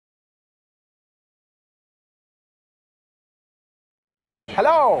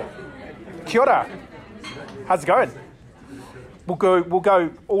Hello, kia ora. How's it going? We'll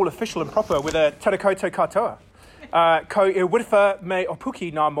go all official and proper with a tēnā koutou katoa. Ko I wiriwha me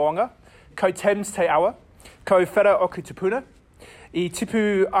opuki ngā moanga, ko Thames te awa, ko whera oku te puna, I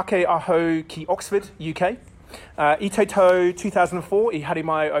tipu ake aho ki Oxford, UK. I te tau 2004 I hari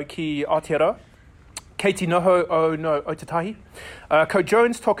mai o ki Aotearoa, kei te noho o no Otatahi. Ko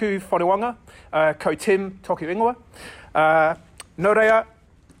Jones toku whanauanga, ko Tim toku ingoa. Nō reira,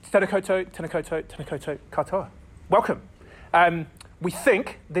 tēnā koutou katoa. Welcome. We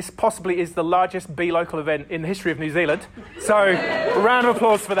think this possibly is the largest Be Local event in the history of New Zealand. So a round of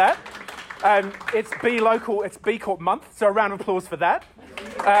applause for that. It's Be Local, it's B Corp month, so a round of applause for that.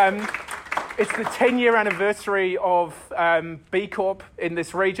 It's the 10-year anniversary of B Corp in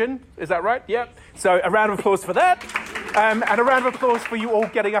this region. Is that right? Yep. So a round of applause for that. And a round of applause for you all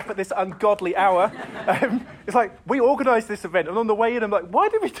getting up at this ungodly hour. It's like, we organised this event, and on the way in, I'm like, why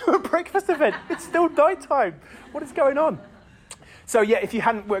did we do a breakfast event? It's still night time. What is going on? So yeah, if you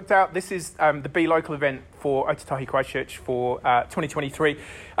hadn't worked out, this is the Be Local event for Otatahi Christchurch for 2023,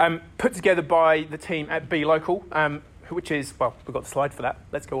 put together by the team at Be Local, which is, well, we've got the slide for that.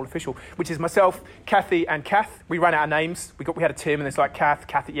 Let's go all official. Which is myself, Kathy, and Kath. We ran out of names. We had a Tim, and it's like Kath,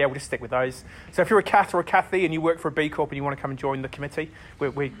 Kathy. Yeah, we'll just stick with those. So if you're a Kath or a Kathy and you work for a B Corp and you want to come and join the committee,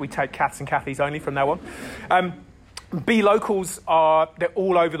 we take Kaths and Kathys only from now on. Be Locals they're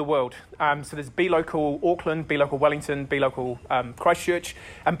all over the world. So there's Be Local Auckland, Be Local Wellington, Be Local Christchurch,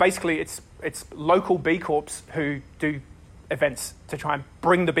 and basically it's local B Corps who do events to try and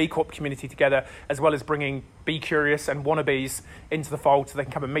bring the B Corp community together, as well as bringing Be Curious and wannabes into the fold so they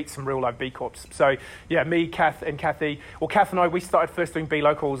can come and meet some real life B Corps. So yeah, me, Kath and Kathy, well, Kath and I, we started first doing Be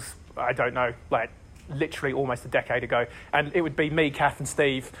Locals, I don't know, like literally almost a decade ago, and it would be me, Kath and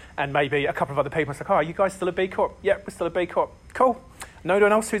Steve, and maybe a couple of other people. It's like, oh, are you guys still a B Corp? Yep, we're still a B Corp. Cool. No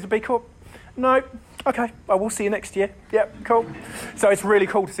one else who's a B Corp? No. Okay, well, we'll see you next year. Yep, cool. So it's really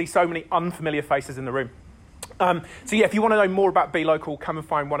cool to see so many unfamiliar faces in the room. So yeah, if you want to know more about Be Local, come and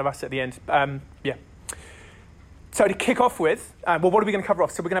find one of us at the end. Yeah. So to kick off with, well, what are we going to cover off?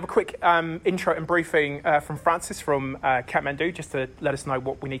 So we're going to have a quick intro and briefing from Francis from Kathmandu, just to let us know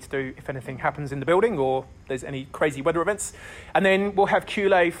what we need to do if anything happens in the building or there's any crazy weather events. And then we'll have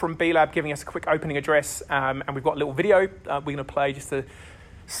Kule from B Lab giving us a quick opening address, and we've got a little video we're going to play just to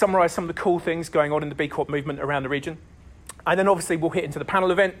summarise some of the cool things going on in the B Corp movement around the region. And then obviously we'll hit into the panel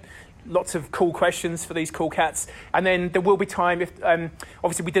event. Lots of cool questions for these cool cats. And then there will be time if,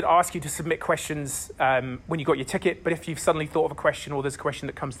 obviously we did ask you to submit questions when you got your ticket, but if you've suddenly thought of a question or there's a question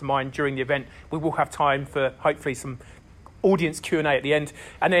that comes to mind during the event, we will have time for hopefully some audience Q&A at the end.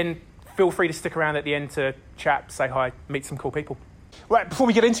 And then feel free to stick around at the end to chat, say hi, meet some cool people. Right, before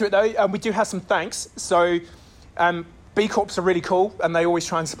we get into it though, we do have some thanks. So B Corps are really cool and they always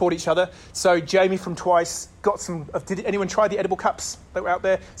try and support each other. So Jamie from Twice got some, did anyone try the edible cups that were out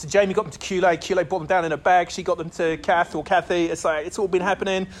there? So Jamie got them to Kule brought them down in a bag, she got them to Kath or Kathy. It's like, it's all been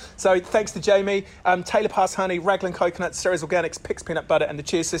happening. So thanks to Jamie. Taylor Pass Honey, Raglan Coconuts, Sarah's Organics, Pix Peanut Butter and the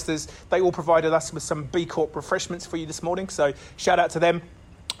Cheer Sisters, they all provided us with some B Corp refreshments for you this morning. So shout out to them.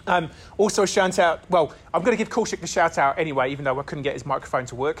 Also a shout out, well, I'm going to give Kaushik the shout out anyway, even though I couldn't get his microphone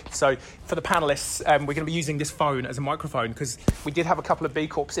to work. So for the panellists, we're going to be using this phone as a microphone because we did have a couple of B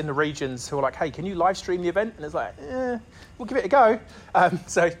Corps in the regions who were like, hey, can you live stream the event? And it's like, we'll give it a go.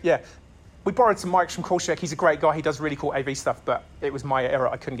 So yeah, we borrowed some mics from Kaushik. He's a great guy. He does really cool AV stuff, but it was my error.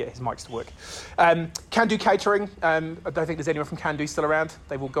 I couldn't get his mics to work. Can Do Catering. I don't think there's anyone from Can Do still around.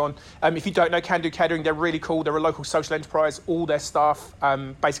 They've all gone. If you don't know Can Do Catering, they're really cool. They're a local social enterprise. All their staff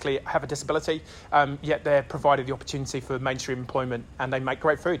basically have a disability, yet they're provided the opportunity for mainstream employment and they make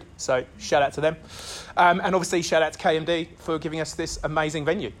great food. So shout out to them. And obviously shout out to KMD for giving us this amazing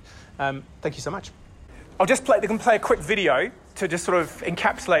venue. Thank you so much. I'll just play a quick video to just sort of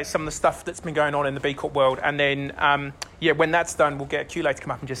encapsulate some of the stuff that's been going on in the B Corp world. And then, yeah, when that's done, we'll get Kule to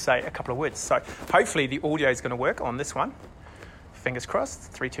come up and just say a couple of words. So hopefully the audio is going to work on this one. Fingers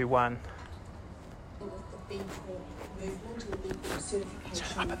crossed. 3, 2, 1. The B Corp movement or B Corp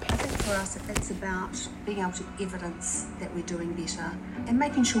certification. I think for us, it's about being able to evidence that we're doing better and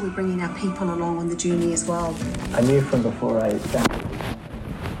making sure we're bringing our people along on the journey as well. I knew from before I started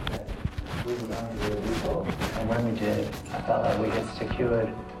we were going to do a B Corp, and when we did, I felt like we had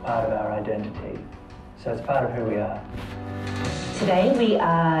secured part of our identity. So it's part of who we are. Today we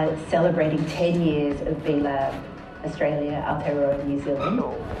are celebrating 10 years of B Lab Australia, Aotearoa, New Zealand.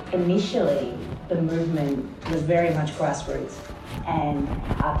 Initially, the movement was very much grassroots, and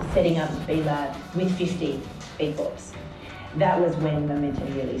after setting up B Lab with 50 B Corps, that was when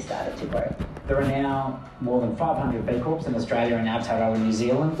momentum really started to grow. There are now more than 500 B Corps in Australia and Aotearoa New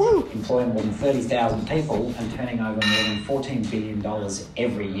Zealand, employing more than 30,000 people and turning over more than $14 billion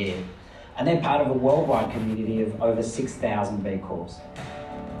every year. And they're part of a worldwide community of over 6,000 B Corps.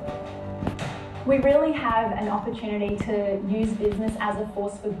 We really have an opportunity to use business as a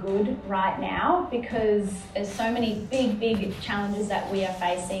force for good right now, because there's so many big challenges that we are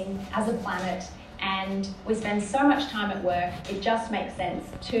facing as a planet, and we spend so much time at work. It just makes sense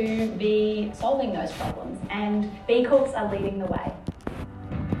to be solving those problems, and B Corps are leading the way.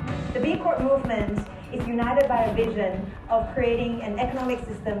 The B Corp movement is united by a vision of creating an economic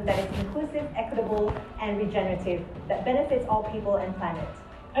system that is inclusive, equitable, and regenerative, that benefits all people and planet.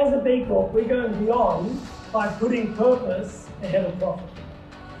 As a B Corp, we're going beyond by putting purpose ahead of profit.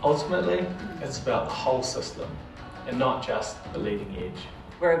 Ultimately, it's about the whole system and not just the leading edge.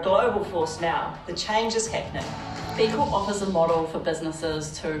 We're a global force now. The change is happening. B Corp offers a model for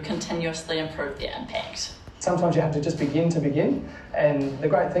businesses to continuously improve their impact. Sometimes you have to just begin, and the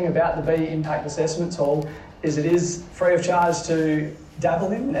great thing about the B Impact Assessment tool is it is free of charge to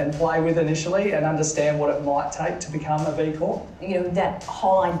dabble in and play with initially and understand what it might take to become a B Corp. You know, that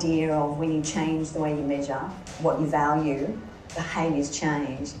whole idea of when you change the way you measure, what you value, behaviours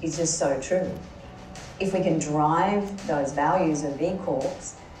change is just so true. If we can drive those values of B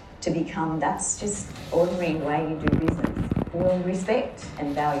Corps to become, that's just ordinary way you do business, we'll respect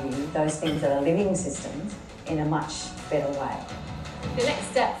and value those things that are living systems in a much better way. The next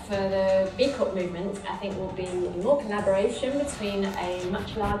step for the B Corp movement, I think, will be more collaboration between a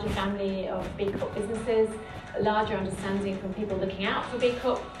much larger family of B Corp businesses, a larger understanding from people looking out for B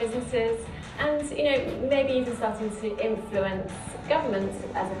Corp businesses, and maybe even starting to influence governments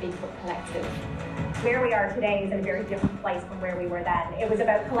as a B Corp collective. Where we are today is in a very different place from where we were then. It was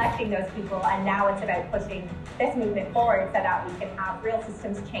about collecting those people, and now it's about pushing this movement forward so that we can have real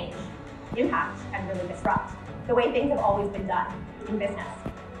systems change, impact, and really disrupt the way things have always been done in business.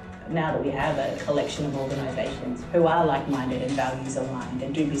 Now that we have a collection of organisations who are like-minded and values-aligned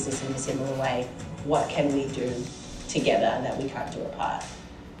and do business in a similar way, what can we do together that we can't do apart?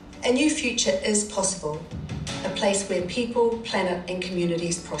 A new future is possible, a place where people, planet and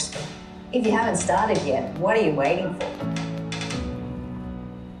communities prosper. If you haven't started yet, what are you waiting for?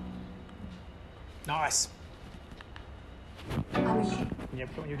 Nice. Yep,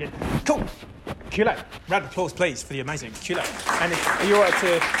 you're good. Cool. Kilo. Round of applause, please, for the amazing Kilo. And are you all right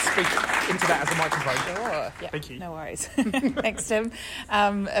to speak into that as a microphone? Sure. Yeah, thank you. No worries. Thanks, Tim.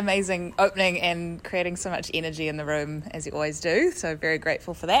 Amazing opening and creating so much energy in the room, as you always do. So very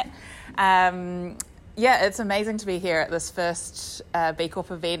grateful for that. Yeah, it's amazing to be here at this first B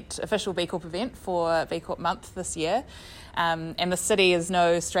Corp event, official B Corp event for B Corp month this year. And the city is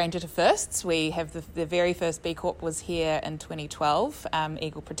no stranger to firsts. We have the very first B Corp was here in 2012,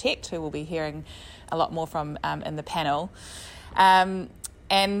 Eagle Protect, who we'll be hearing a lot more from in the panel. And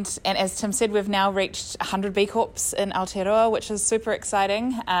as Tim said, we've now reached 100 B Corps in Aotearoa, which is super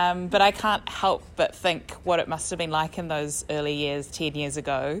exciting. But I can't help but think what it must have been like in those early years, 10 years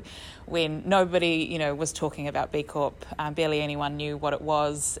ago, when nobody, was talking about B Corp. Barely anyone knew what it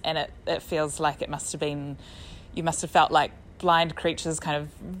was, and it feels like it must have been. You must have felt like blind creatures kind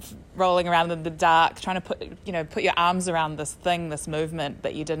of rolling around in the dark, trying to put your arms around this thing, this movement,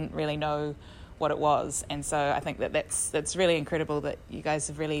 but you didn't really know what it was. And so I think that's really incredible that you guys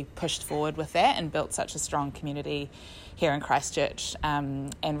have really pushed forward with that and built such a strong community here in Christchurch,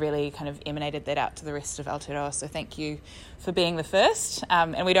 and really kind of emanated that out to the rest of Aotearoa. So thank you for being the first.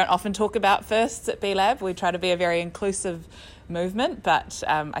 And we don't often talk about firsts at B Lab. We try to be a very inclusive movement, but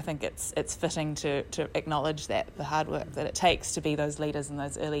I think it's fitting to acknowledge that the hard work that it takes to be those leaders in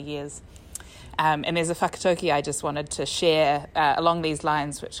those early years. And there's a whakatauki I just wanted to share along these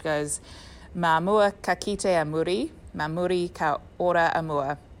lines, which goes, "Mā mua ka kite a muri, mā muri ka ora a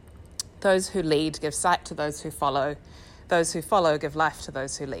mua. Those who lead give sight to those who follow. Those who follow give life to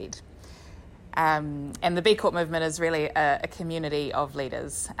those who lead." And the B Corp movement is really a community of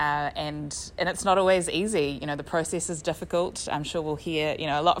leaders, and it's not always easy. The process is difficult. I'm sure we'll hear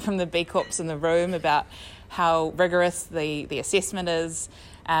a lot from the B Corps in the room about how rigorous the assessment is.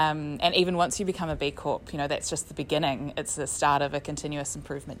 And even once you become a B Corp, that's just the beginning. It's the start of a continuous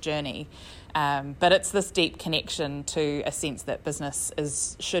improvement journey. But it's this deep connection to a sense that business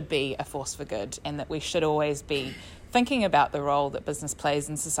should be a force for good, and that we should always be thinking about the role that business plays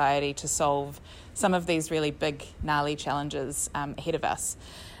in society to solve some of these really big, gnarly challenges ahead of us.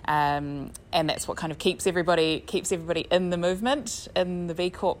 And that's what kind of keeps everybody in the movement, in the B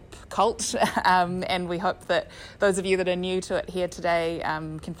Corp cult. And we hope that those of you that are new to it here today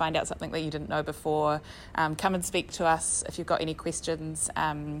can find out something that you didn't know before. Come and speak to us if you've got any questions.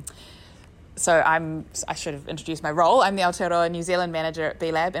 So I should have introduced my role. I'm the Aotearoa New Zealand manager at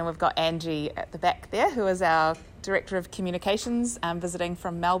B-Lab, and we've got Angie at the back there, who is our Director of Communications, visiting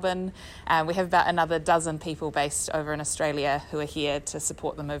from Melbourne. We have about another dozen people based over in Australia who are here to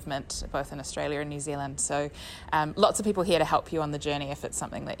support the movement, both in Australia and New Zealand. So lots of people here to help you on the journey if it's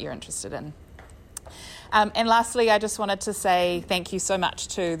something that you're interested in. And lastly, I just wanted to say thank you so much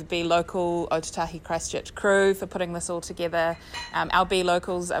to the Be Local Ōtautahi Christchurch crew for putting this all together. Our Be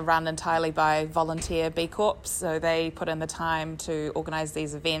Locals are run entirely by volunteer B Corps, so they put in the time to organise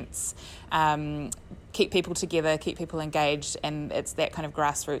these events, keep people together, keep people engaged, and it's that kind of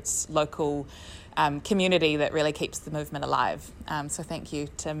grassroots local community that really keeps the movement alive. So thank you,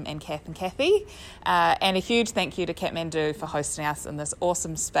 Tim and Kath and Kathy. And a huge thank you to Kathmandu for hosting us in this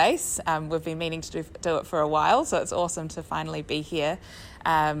awesome space. We've been meaning to do it for a while, so it's awesome to finally be here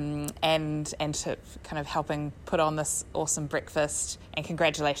and to kind of helping put on this awesome breakfast. And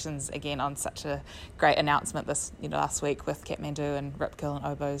congratulations again on such a great announcement this last week with Kathmandu and Rip Gill and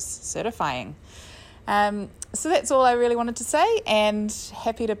Oboz certifying. So that's all I really wanted to say, and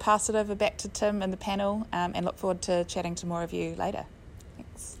happy to pass it over back to Tim and the panel, and look forward to chatting to more of you later.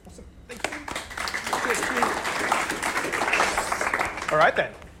 Thanks. Awesome. Thank you. All right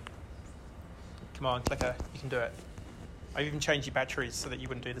then. Come on, clicker, you can do it. I've even changed your batteries so that you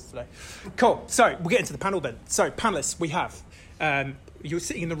wouldn't do this today. Cool. So we'll get into the panel then. So panelists, we have. You were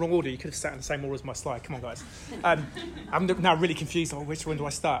sitting in the wrong order. You could have sat in the same order as my slide. Come on, guys. I'm now really confused. Which one do I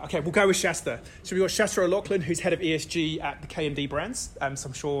start? Okay, we'll go with Shasta. So we've got Shasta O'Loughlin, who's head of ESG at the K&D Brands. So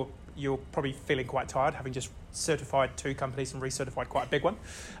I'm sure you're probably feeling quite tired, having just certified 2 companies and recertified quite a big one.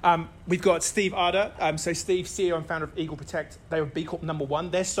 We've got Steve Arder. So Steve, CEO and founder of Eagle Protect. They were B Corp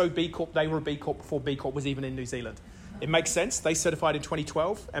 #1. They're so B Corp, they were a B Corp before B Corp was even in New Zealand. It makes sense. They certified in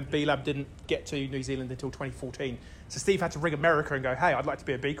 2012, and B-Lab didn't get to New Zealand until 2014. So Steve had to ring America and go, hey, I'd like to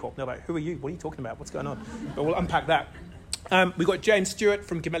be a B Corp. And they're like, who are you? What are you talking about? What's going on? But we'll unpack that. We've got James Stewart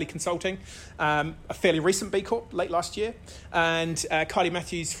from Gemelli Consulting, a fairly recent B Corp, late last year. And Kylie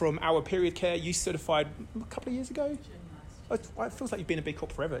Matthews from Our Period Care. You certified a couple of years ago? It feels like you've been a B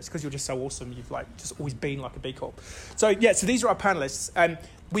Corp forever. It's because you're just so awesome. You've just always been like a B Corp. So so these are our panelists.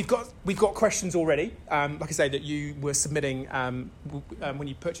 We've got questions already. Like I say, that you were submitting when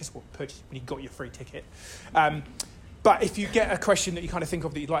you when you got your free ticket. But if you get a question that you kind of think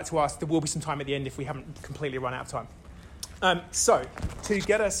of that you'd like to ask, there will be some time at the end if we haven't completely run out of time. So to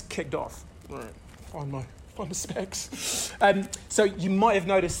get us kicked off, find my specs. So you might have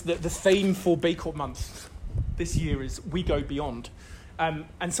noticed that the theme for B Corp Month this year is We Go Beyond. And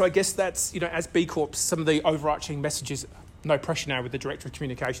so I guess that's, as B Corps, some of the overarching messages, no pressure now with the Director of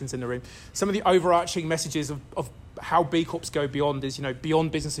Communications in the room, some of the overarching messages of how B Corps go beyond is,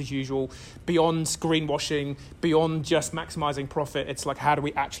 beyond business as usual, beyond greenwashing, beyond just maximising profit. It's like, how do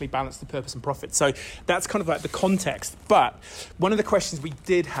we actually balance the purpose and profit? So that's kind of like the context. But one of the questions we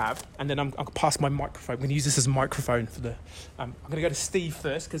did have, and then I'm going to pass my microphone. I'm going to use this as a microphone for the... I'm going to go to Steve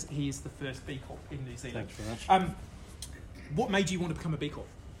first, because he is the first B Corp in New Zealand. Thanks very much. What made you want to become a B Corp?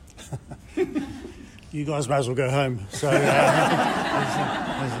 You guys may as well go home. So,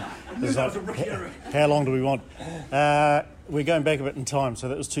 how long do we want? We're going back a bit in time. So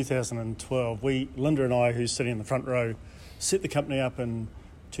that was 2012. Linda and I, who's sitting in the front row, set the company up in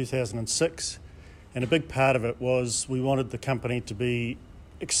 2006. And a big part of it was we wanted the company to be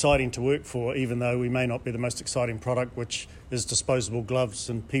exciting to work for, even though we may not be the most exciting product, which is disposable gloves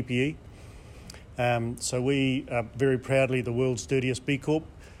and PPE. So we are very proudly the world's dirtiest B Corp,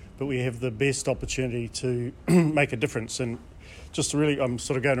 but we have the best opportunity to make a difference. And just to really, I'm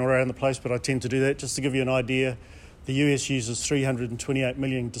sort of going around the place, but I tend to do that. Just to give you an idea, the US uses 328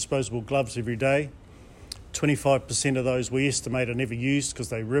 million disposable gloves every day. 25% of those we estimate are never used because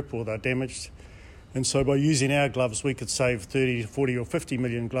they rip or they're damaged. And so by using our gloves, we could save 30, 40 or 50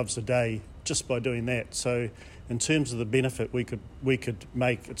 million gloves a day just by doing that. So in terms of the benefit we could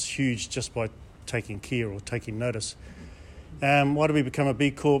make, it's huge just by taking care or taking notice. Why did we become a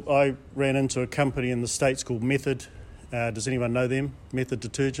B Corp? I ran into a company in the States called Method. Does anyone know them? Method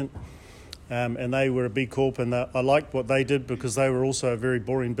Detergent. And they were a B Corp, and I liked what they did because they were also a very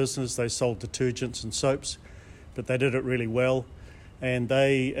boring business. They sold detergents and soaps, but they did it really well. And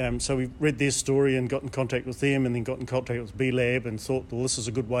so we read their story and got in contact with them, and then got in contact with B-Lab and thought, well, this is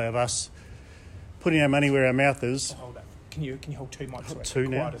a good way of us putting our money where our mouth is. Hold that. Can you hold 2 mics? Two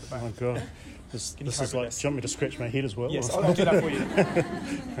now? Oh, my God. This is like, do you want me to scratch my head as well? Yes, I'll do that for you.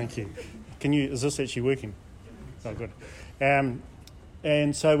 Thank you. Is this actually working? Oh, good.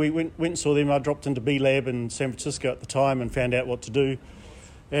 And so we went and saw them. I dropped into B Lab in San Francisco at the time and found out what to do.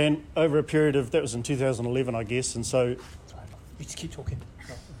 And over a period of, that was in 2011, I guess, and so... Sorry, you just keep talking.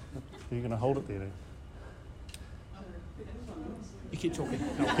 Are you going to hold it there, then? You keep talking.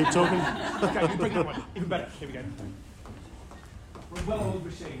 Keep talking? Okay, you bring that one. Even better. Here we go. We're a well-oiled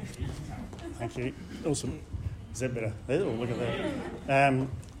machine. Thank you. Awesome. Is that better? Oh, look at that.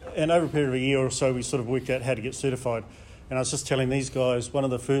 And over a period of a year or so, we sort of worked out how to get certified. And I was just telling these guys, one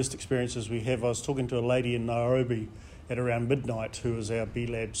of the first experiences we have, I was talking to a lady in Nairobi at around midnight who was our B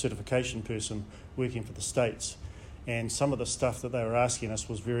Lab certification person working for the States. And some of the stuff that they were asking us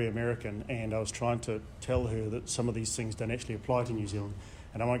was very American, and I was trying to tell her that some of these things don't actually apply to New Zealand.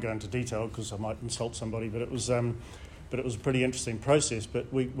 And I won't go into detail because I might insult somebody, but it was a pretty interesting process.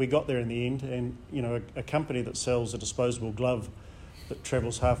 But we got there in the end, and you know, a company that sells a disposable glove that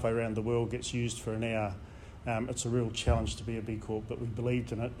travels halfway around the world gets used for an hour. It's a real challenge to be a B Corp, but we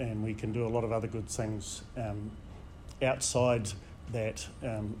believed in it, and we can do a lot of other good things outside that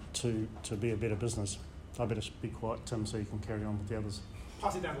to be a better business. I better be quiet, Tim, so you can carry on with the others.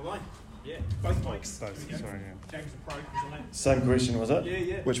 Pass it down the line. Yeah, both mics. Both, sorry, yeah. James the Pro, is on that. Same question, was it?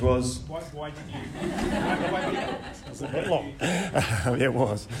 Yeah. Which was? Why did you? Was it that long? Yeah, it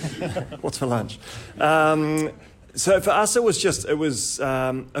was. What's for lunch? So for us, it was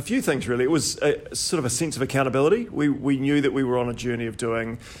a few things really. It was sort of a sense of accountability. We knew that we were on a journey of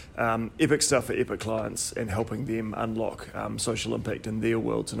doing epic stuff for epic clients and helping them unlock social impact in their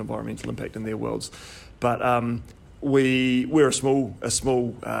worlds and environmental impact in their worlds. But we're a small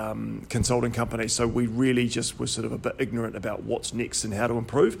consulting company, so we really just were sort of a bit ignorant about what's next and how to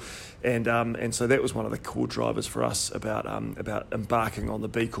improve, and so that was one of the core drivers for us about embarking on the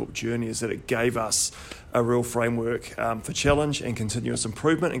B Corp journey, is that it gave us a real framework for challenge and continuous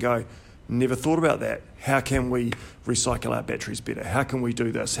improvement, and go, never thought about that. How can we recycle our batteries better? How can we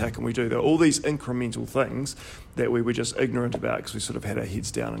do this? How can we do that? All these incremental things that we were just ignorant about because we sort of had our heads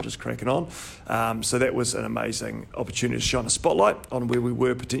down and just cracking on. So that was an amazing opportunity to shine a spotlight on where we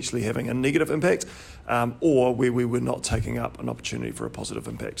were potentially having a negative impact, or where we were not taking up an opportunity for a positive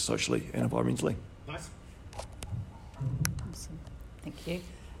impact socially and environmentally. Nice. Awesome. Thank you.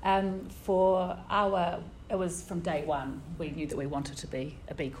 It was from day one, we knew that we wanted to be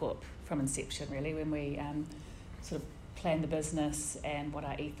a B Corp from inception, really. When we sort of planned the business and what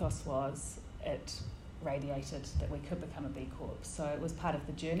our ethos was, it radiated that we could become a B Corp. So it was part of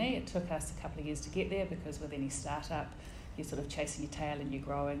the journey. It took us a couple of years to get there, because with any startup, you're sort of chasing your tail and you're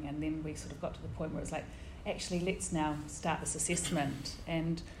growing. And then we sort of got to the point where it's like, actually, let's now start this assessment.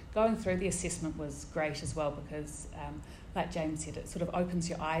 And going through the assessment was great as well, because like James said, it sort of opens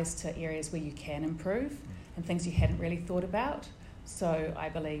your eyes to areas where you can improve and things you hadn't really thought about. So I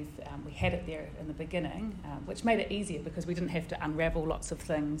believe we had it there in the beginning, which made it easier because we didn't have to unravel lots of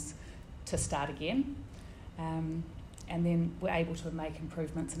things to start again. And then we're able to make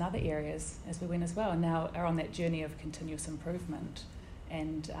improvements in other areas as we went as well, and now are on that journey of continuous improvement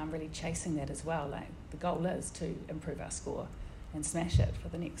and really chasing that as well. Like, the goal is to improve our score and smash it for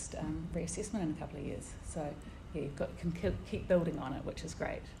the next reassessment in a couple of years. So yeah, can keep building on it, which is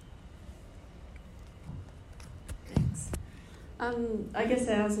great. Thanks. I guess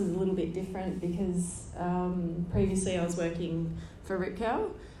ours is a little bit different because previously I was working for Rip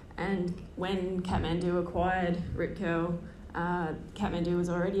Curl, and when Kathmandu acquired Rip Curl, Kathmandu was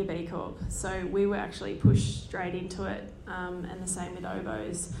already a B Corp, so we were actually pushed straight into it, and the same with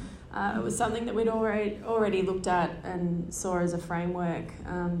Oboz. It was something that we'd already looked at and saw as a framework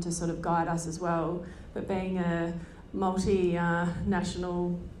to sort of guide us as well, but being a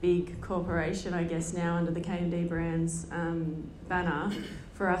multi-national big corporation, I guess now under the KMD Brands banner,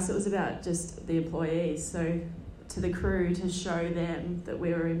 for us it was about just the employees, so to the crew, to show them that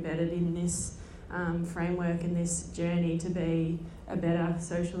we were embedded in this framework and this journey to be a better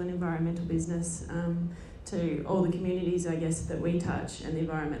social and environmental business, to all the communities, I guess, that we touch, and the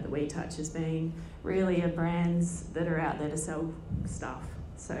environment that we touch as being really brands that are out there to sell stuff.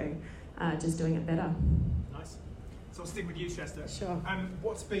 So just doing it better. Nice. So I'll stick with you, Chester. Sure.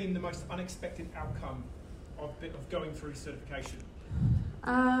 What's been the most unexpected outcome of going through certification?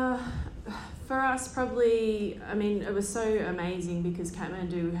 For us, probably, I mean, it was so amazing because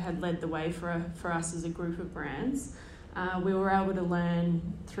Kathmandu had led the way for us as a group of brands. We were able to learn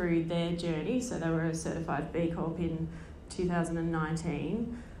through their journey, so they were a certified B Corp in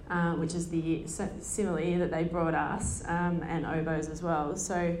 2019, which is the similar year that they brought us, and Oboz as well.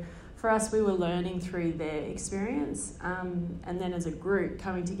 So for us, we were learning through their experience, and then as a group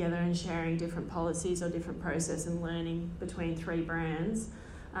coming together and sharing different policies or different process and learning between 3 brands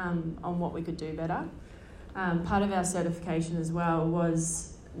on what we could do better. Part of our certification as well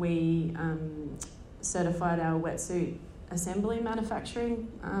was we certified our wetsuit assembly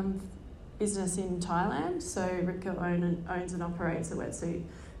manufacturing business in Thailand. So Rip Curl owns and operates a wetsuit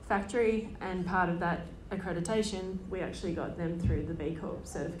factory, and part of that accreditation, we actually got them through the B Corp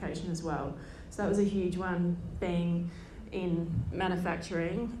certification as well. So that was a huge one, being in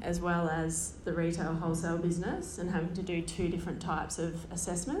manufacturing as well as the retail wholesale business and having to do 2 different types of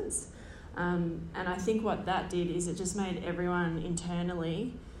assessments. And I think what that did is it just made everyone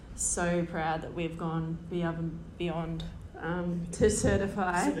internally so proud that we've gone beyond to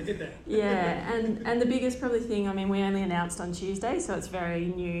certify. So they did that. Yeah, and the biggest probably thing, I mean, we only announced on Tuesday, so it's very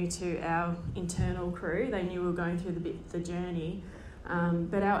new to our internal crew. They knew we were going through the journey.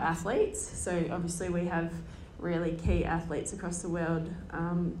 But our athletes, so obviously we have really key athletes across the world,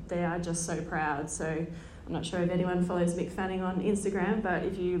 they are just so proud. So I'm not sure if anyone follows Mick Fanning on Instagram, but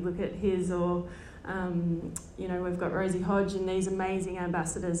if you look at his or, we've got Rosie Hodge and these amazing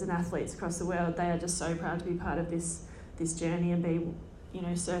ambassadors and athletes across the world, they are just so proud to be part of this journey and be,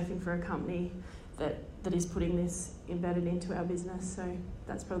 surfing for a company that is putting this embedded into our business. So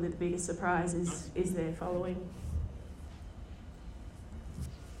that's probably the biggest surprise is their following.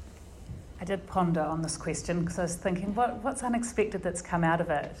 I did ponder on this question because I was thinking, what's unexpected that's come out of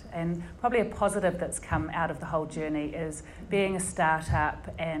it? And probably a positive that's come out of the whole journey is being a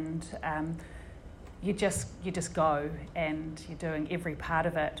startup, and you just go and you're doing every part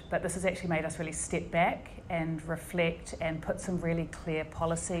of it. But this has actually made us really step back and reflect and put some really clear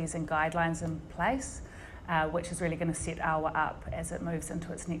policies and guidelines in place, which is really going to set Awa up as it moves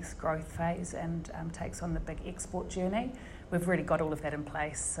into its next growth phase and takes on the big export journey. We've really got all of that in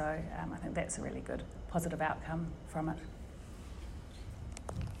place, so I think that's a really good positive outcome from it.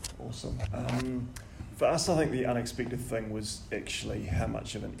 Awesome. For us, I think the unexpected thing was actually how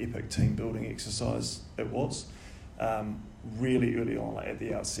much of an epic team building exercise it was. Really early on, at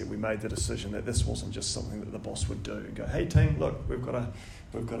the outset, we made the decision that this wasn't just something that the boss would do and go, "Hey team, look, we've got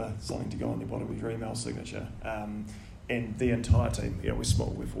something to go on the bottom of your email signature." And the entire team, we're small,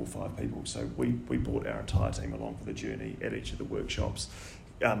 we're 4 or 5 people, so we brought our entire team along for the journey at each of the workshops,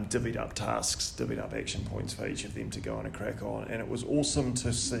 divvied up tasks, divvied up action points for each of them to go on and crack on, and it was awesome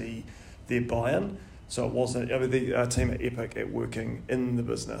to see their buy-in. So it wasn't, the team at Epic at working in the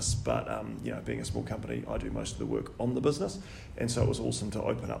business, but being a small company, I do most of the work on the business, and so it was awesome to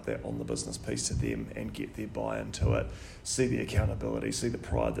open up that on the business piece to them and get their buy-in to it, see the accountability, see the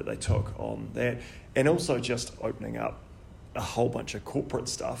pride that they took on that, and also just opening up a whole bunch of corporate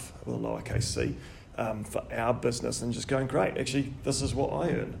stuff with a lowercase c for our business and just going, great, actually this is what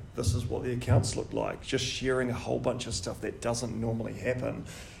I earn, this is what the accounts look like, just sharing a whole bunch of stuff that doesn't normally happen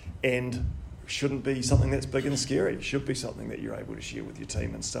and shouldn't be something that's big and scary. It should be something that you're able to share with your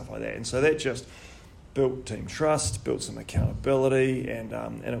team and stuff like that. And so that just built team trust, built some accountability, and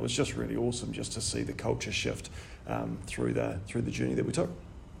it was just really awesome just to see the culture shift through the journey that we took.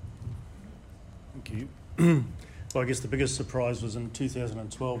 Thank you. Well, I guess the biggest surprise was in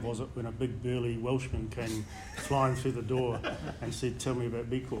 2012, was it, when a big burly Welshman came flying through the door and said, "Tell me about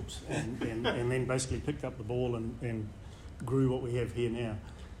B Corps," and then basically picked up the ball and grew what we have here now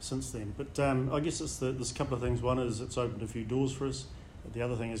since then. But I guess there's a couple of things. One is it's opened a few doors for us. The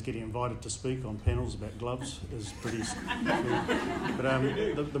other thing is getting invited to speak on panels about gloves is pretty cool.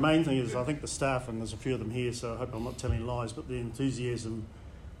 But the main thing is I think the staff, and there's a few of them here, so I hope I'm not telling lies, but the enthusiasm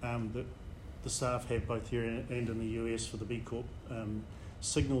that the staff have both here and in the US for the B Corp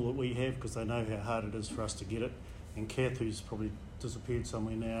signal that we have, because they know how hard it is for us to get it. And Kath, who's probably disappeared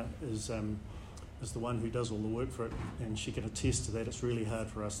somewhere now, is the one who does all the work for it, and she can attest to that. It's really hard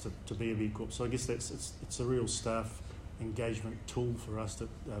for us to be a B Corp. So I guess it's a real staff engagement tool for us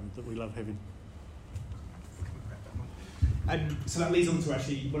that we love having. And so that leads on to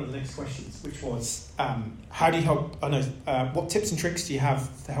actually one of the next questions, which was, how do you help, what tips and tricks do you have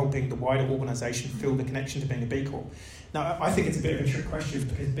for helping the wider organisation feel the connection to being a B Corp? Now, I think it's a bit of a trick question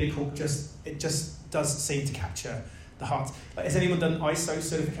because B Corp just does seem to capture the heart. Has anyone done ISO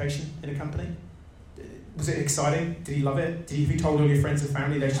certification in a company? Was it exciting? Did you love it? Have you told all your friends and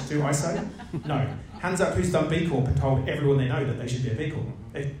family they should do ISO? No. Hands up who's done B Corp and told everyone they know that they should be a B Corp.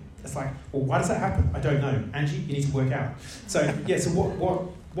 It's like, well, why does that happen? I don't know. Angie, you need to work out. So, so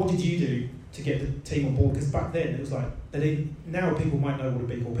what did you do to get the team on board? Because back then, it was like, now people might know what a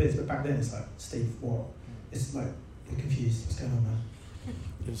B Corp is, but back then it's like, Steve, what? It's like, you're confused. What's going on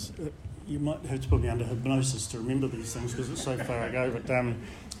is you might have to put me under hypnosis to remember these things because it's so far ago. But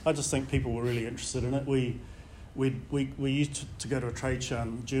I just think people were really interested in it. We used to go to a trade show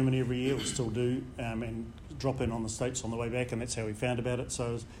in Germany every year. We still do, and drop in on the States on the way back, and that's how we found about it.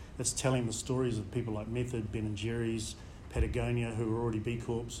 So it's telling the stories of people like Method, Ben & Jerry's, Patagonia, who were already B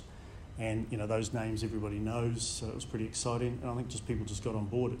Corps, and those names everybody knows. So it was pretty exciting, and I think people just got on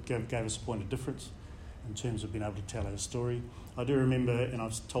board. It gave us a point of difference in terms of being able to tell our story. I do remember, and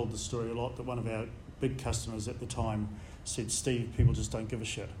I've told this story a lot, that one of our big customers at the time said, "Steve, people just don't give a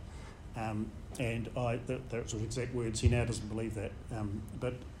shit." And that was exact words. He now doesn't believe that.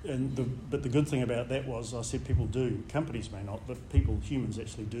 But the good thing about that was I said people do. Companies may not, but humans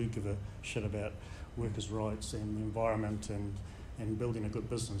actually do give a shit about workers' rights and the environment and building a good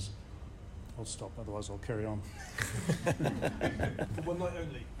business. I'll stop, otherwise I'll carry on. One night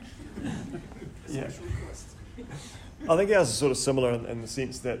only. Yeah. I think ours is sort of similar in the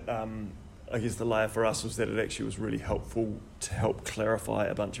sense that I guess the layer for us was that it actually was really helpful to help clarify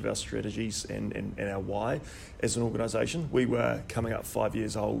a bunch of our strategies and our why as an organisation. We were coming up 5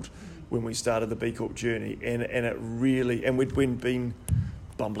 years old when we started the B Corp journey, and it really, and we'd been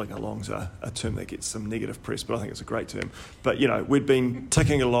bumbling along's a term that gets some negative press, but I think it's a great term. But we'd been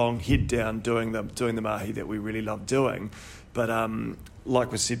ticking along, head down, doing the mahi that we really loved doing. But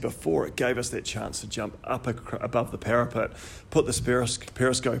like we said before, it gave us that chance to jump up above the parapet, put this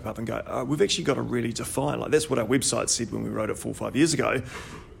periscope up and go, oh, we've actually got to really define, like that's what our website said when we wrote it 4 or 5 years ago.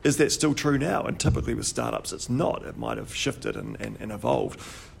 Is that still true now? And typically with startups, it's not. It might have shifted and evolved.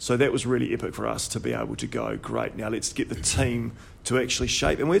 So that was really epic for us to be able to go, great, now let's get the team to actually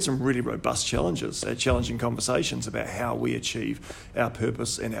shape. And we had some really robust challenges, challenging conversations about how we achieve our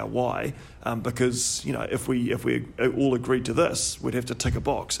purpose and our why. Because, if we all agreed to this, we'd have to tick a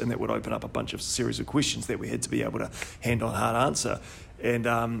box, and that would open up a bunch of series of questions that we had to be able to hand on heart answer. And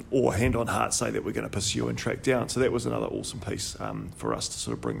or hand on heart say that we're going to pursue and track down. So that was another awesome piece for us to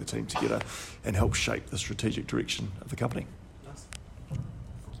sort of bring the team together and help shape the strategic direction of the company. Nice. Thank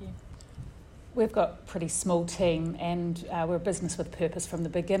you. We've got a pretty small team, and we're a business with purpose from the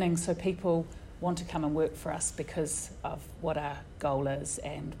beginning, so people want to come and work for us because of what our goal is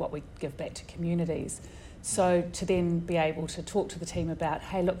and what we give back to communities. So to then be able to talk to the team about,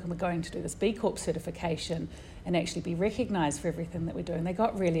 hey, look, we're going to do this B Corp certification and actually be recognised for everything that we're doing. They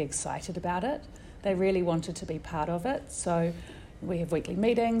got really excited about it. They really wanted to be part of it. So we have weekly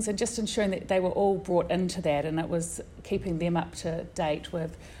meetings and just ensuring that they were all brought into that, and it was keeping them up to date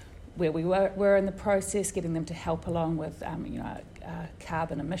with where we were in the process, getting them to help along with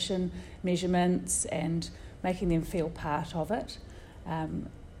carbon emission measurements and making them feel part of it. And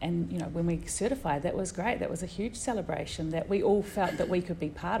when we certified, that was great. That was a huge celebration that we all felt that we could be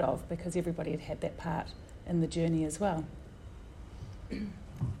part of because everybody had had that part in the journey as well.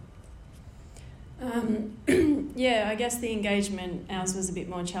 Yeah, I guess the engagement, ours was a bit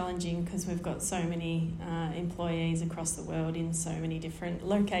more challenging because we've got so many employees across the world in so many different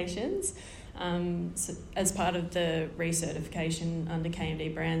locations. So as part of the recertification under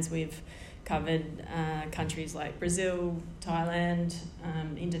KMD Brands, we've covered countries like Brazil, Thailand,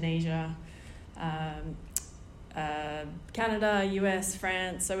 Indonesia, Canada, US,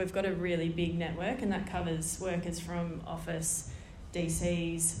 France. So we've got a really big network, and that covers workers from office,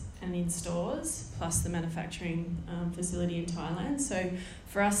 DCs and in stores, plus the manufacturing facility in Thailand. So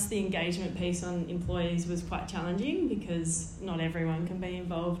for us, the engagement piece on employees was quite challenging because not everyone can be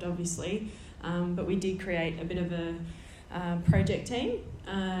involved, obviously. But we did create a bit of a project team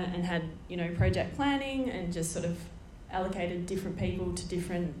and had, project planning and just sort of allocated different people to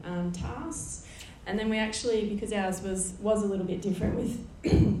different tasks. And then we actually, because ours was a little bit different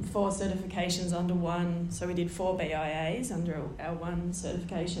with 4 certifications under one, so we did 4 BIAs under our one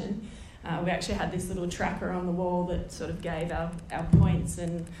certification. We actually had this little tracker on the wall that sort of gave our points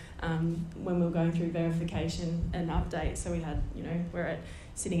and when we were going through verification and update. So we had, we're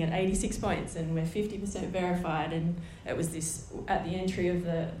sitting at 86 points and we're 50% verified, and it was this at the entry of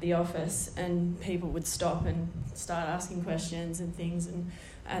the office, and people would stop and start asking questions and things, and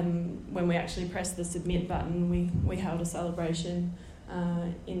when we actually pressed the submit button, we held a celebration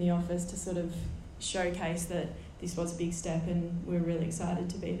in the office to sort of showcase that this was a big step and we're really excited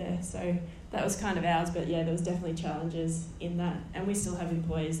to be there. So that was kind of ours, but yeah, there was definitely challenges in that, and we still have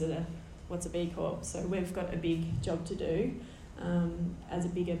employees that are, what's a B Corp? So we've got a big job to do as a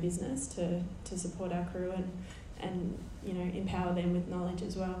bigger business to support our crew and empower them with knowledge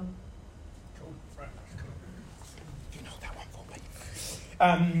as well. Cool. Right. You know that one for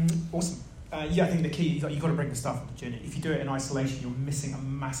me. Awesome. I think the key is that you've got to bring the staff on the journey. If you do it in isolation, you're missing a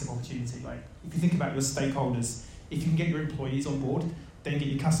massive opportunity. Like, if you think about your stakeholders, if you can get your employees on board, then get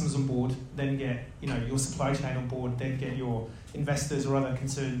your customers on board, then get your supply chain on board, then get your investors or other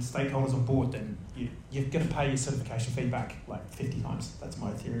concerned stakeholders on board, then you've got to pay your certification fee back like 50 times. That's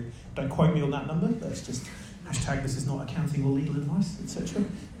my theory. Don't quote me on that number. That's just hashtag this is not accounting or legal advice, etc.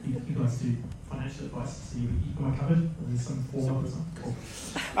 You guys do financial advice, so you've got my covered. There's some form of cool.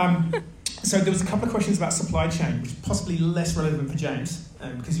 So there was a couple of questions about supply chain, which is possibly less relevant for James,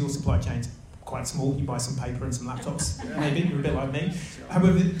 because your supply chain's quite small. You buy some paper and some laptops, maybe. You're a bit like me.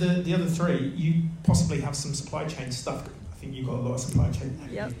 However, the other three, you possibly have some supply chain stuff. I think you've got a lot of supply chain.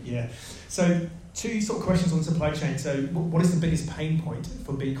 Yep. Yeah. So 2 sort of questions on supply chain. So what is the biggest pain point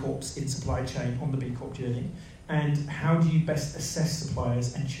for B Corps in supply chain on the B Corp journey? And how do you best assess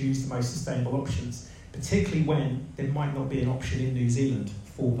suppliers and choose the most sustainable options, particularly when there might not be an option in New Zealand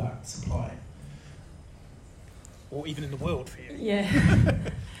for that supply? Or even in the world for you? Yeah.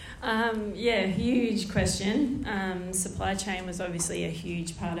 Huge question. Supply chain was obviously a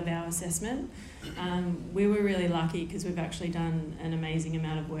huge part of our assessment. We were really lucky because we've actually done an amazing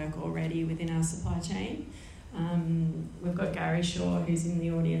amount of work already within our supply chain. We've got Gary Shaw, who's in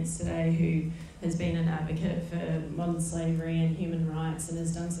the audience today, who has been an advocate for modern slavery and human rights and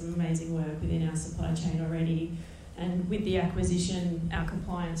has done some amazing work within our supply chain already. And with the acquisition, our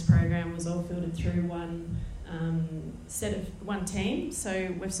compliance program was all filtered through one team.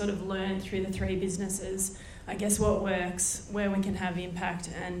 So we've sort of learned through the 3 businesses, I guess, what works, where we can have impact,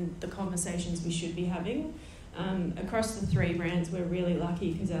 and the conversations we should be having. Across the 3 brands, we're really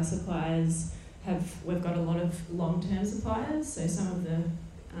lucky because our suppliers we've got a lot of long-term suppliers. So some of the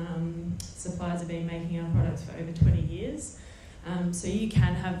suppliers have been making our products for over 20 years. So you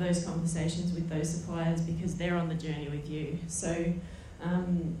can have those conversations with those suppliers because they're on the journey with you. So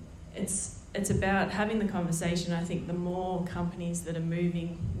it's about having the conversation. I think the more companies that are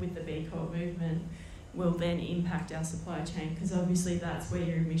moving with the B Corp movement will then impact our supply chain, because obviously that's where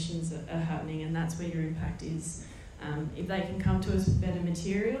your emissions are happening and that's where your impact is. If they can come to us with better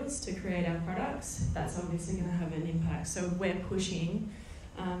materials to create our products, that's obviously going to have an impact. So if we're pushing,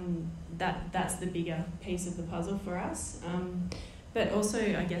 that's the bigger piece of the puzzle for us. But also,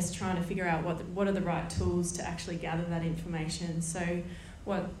 I guess, trying to figure out what are the right tools to actually gather that information. So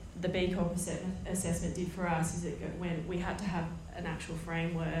what the B Corp assessment did for us is when we had to have an actual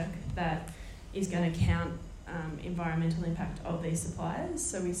framework that is going to count environmental impact of these suppliers.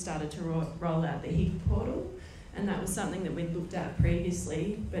 So we started to roll out the HIG portal, and that was something that we'd looked at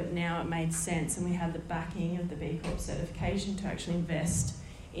previously, but now it made sense, and we had the backing of the B Corp certification to actually invest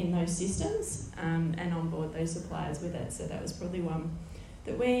in those systems and onboard those suppliers with it. So that was probably one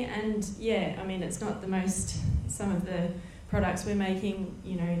that it's not the most, some of the products we're making,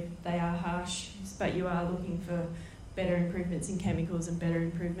 they are harsh, but you are looking for better improvements in chemicals and better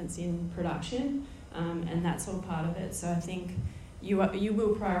improvements in production, and that's all part of it. So I think you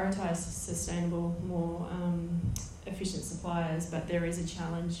will prioritise sustainable, more efficient suppliers, but there is a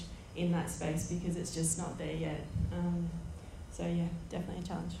challenge in that space because it's just not there yet. So yeah, definitely a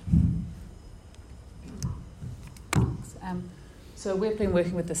challenge. So we've been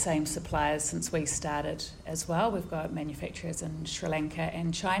working with the same suppliers since we started as well. We've got manufacturers in Sri Lanka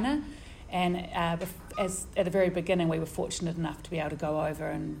and China. And at the very beginning, we were fortunate enough to be able to go over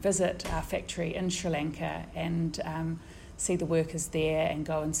and visit our factory in Sri Lanka and see the workers there and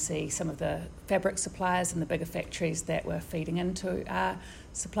go and see some of the fabric suppliers and the bigger factories that were feeding into our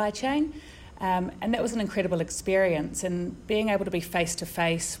supply chain. And that was an incredible experience. And being able to be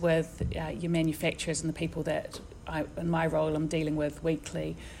face-to-face with your manufacturers and the people that in my role I'm dealing with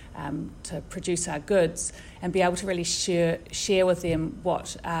weekly to produce our goods, and be able to really share with them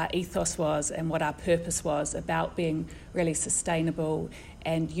what our ethos was and what our purpose was about being really sustainable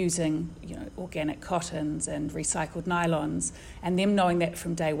and using organic cottons and recycled nylons, and them knowing that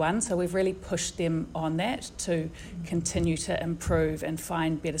from day one. So we've really pushed them on that to continue to improve and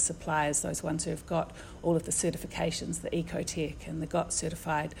find better suppliers, those ones who have got all of the certifications, the Ecotech and the GOT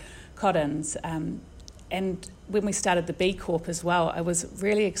certified cottons. And when we started the B Corp as well, it was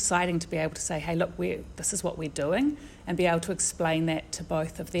really exciting to be able to say, hey, look, this is what we're doing, and be able to explain that to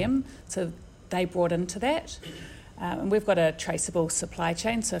both of them. So they brought into that. And we've got a traceable supply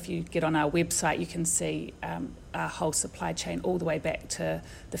chain. So if you get on our website, you can see our whole supply chain all the way back to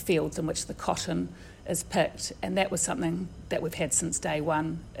the fields in which the cotton is picked. And that was something that we've had since day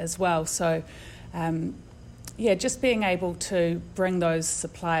one as well. So just being able to bring those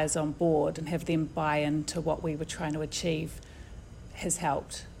suppliers on board and have them buy into what we were trying to achieve has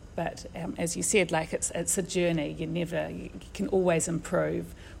helped. But as you said, like it's a journey. You can always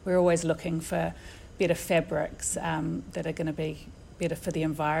improve. We're always looking for better fabrics that are going to be better for the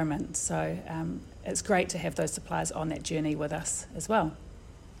environment. So it's great to have those suppliers on that journey with us as well.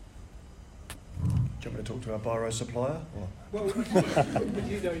 Do you want me to talk to our Biro supplier? Or? Well,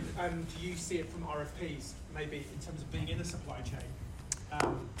 with you though, do you see it from RFPs, maybe in terms of being in the supply chain?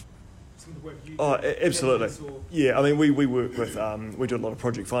 Some of the work you do? Oh, absolutely. Yeah, I mean, we work with, we do a lot of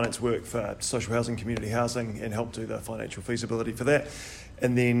project finance work for social housing, community housing, and help do the financial feasibility for that.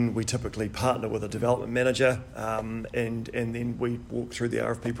 And then we typically partner with a development manager, and then we walk through the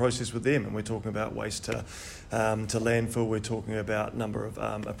RFP process with them, and we're talking about waste to landfill. We're talking about number of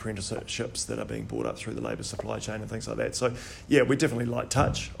apprenticeships that are being brought up through the labour supply chain and things like that. So yeah, we definitely light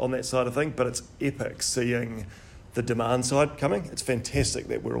touch on that side of things, but it's epic seeing the demand side coming. It's fantastic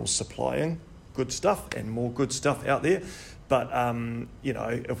that we're all supplying good stuff and more good stuff out there. But you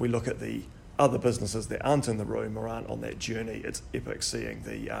know, if we look at the other businesses that aren't in the room or aren't on that journey, it's epic seeing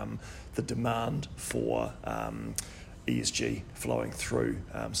the demand for ESG flowing through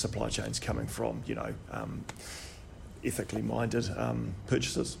supply chains coming from, you know, ethically minded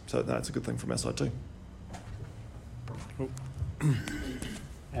purchasers. So that's a good thing from our side too.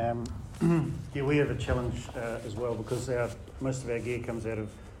 Yeah, we have a challenge as well because most of our gear comes out of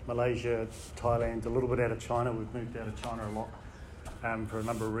Malaysia, Thailand, a little bit out of China. We've moved out of China a lot for a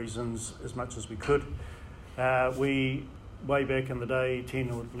number of reasons, as much as we could. Way back in the day, 10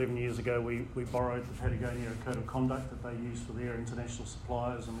 or 11 years ago, we borrowed the Patagonia Code of Conduct that they use for their international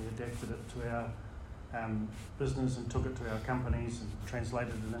suppliers, and we adapted it to our business and took it to our companies and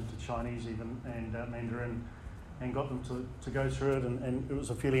translated it into Chinese even and Mandarin, and got them to go through it, and it was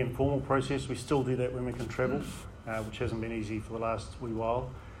a fairly informal process. We still do that when we can travel, which hasn't been easy for the last wee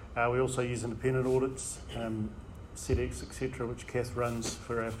while. We also use independent audits, SEDEX, etc., which Kath runs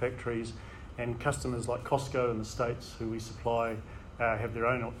for our factories, and customers like Costco in the States, who we supply, have their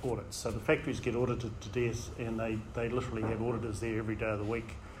own audits. So the factories get audited to death, and they literally have auditors there every day of the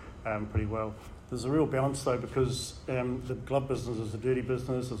week pretty well. There's a real balance though, because the glove business is a dirty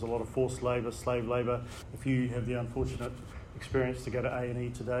business. There's a lot of forced labour, slave labour. If you have the unfortunate experience to go to A&E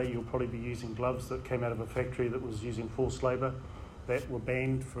today, you'll probably be using gloves that came out of a factory that was using forced labour that were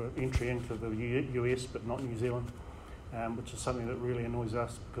banned for entry into the US but not New Zealand, which is something that really annoys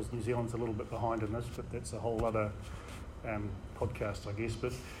us because New Zealand's a little bit behind in this, but that's a whole other podcast, I guess.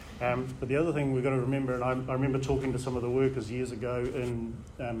 But the other thing we've got to remember, and I remember talking to some of the workers years ago in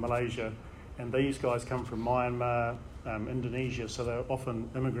Malaysia, and these guys come from Myanmar, Indonesia, so they're often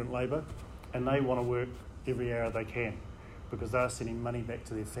immigrant labour, and they want to work every hour they can because they're sending money back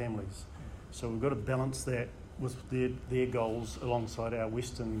to their families. So we've got to balance that with their goals alongside our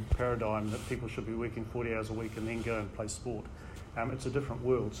Western paradigm that people should be working 40 hours a week and then go and play sport. It's a different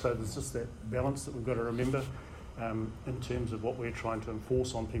world, so there's just that balance that we've got to remember in terms of what we're trying to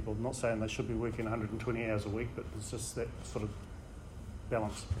enforce on people. I'm not saying they should be working 120 hours a week, but there's just that sort of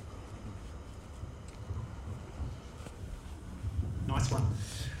balance. Nice one.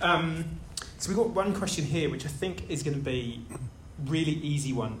 So we've got one question here, which I think is going to be a really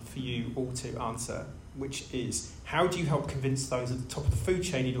easy one for you all to answer, which is, how do you help convince those at the top of the food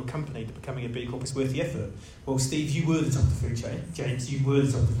chain in your company that becoming a B Corp is worth the effort? Well, Steve, you were the top of the food chain. James, you were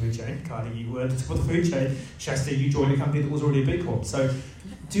the top of the food chain. Kylie, you were the top of the food chain. Shasta, you joined a company that was already a B Corp. So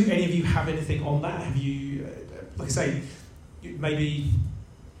do any of you have anything on that? Have you, like I say, maybe,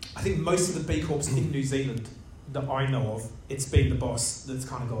 I think most of the B Corps in New Zealand that I know of, it's been the boss that's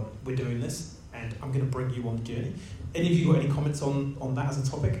kind of gone, we're doing this, and I'm going to bring you on the journey. Any of you got any comments on that as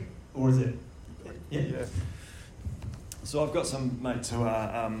a topic? Or is it... Yeah. So I've got some mates who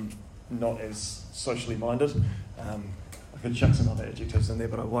are not as socially minded. I could chuck some other adjectives in there,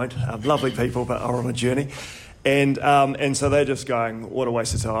 but I won't. Lovely people, but are on a journey. And so they're just going, what a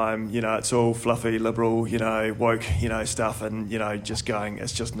waste of time, you know, it's all fluffy, liberal, you know, woke, you know, stuff, and, you know, just going,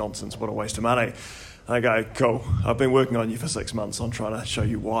 it's just nonsense, what a waste of money. I go, cool, I've been working on you for 6 months on trying to show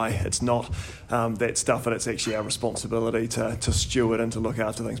you why it's not that stuff, and it's actually our responsibility to steward and to look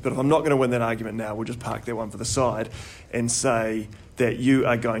after things. But if I'm not going to win that argument now, we'll just park that one for the side and say that you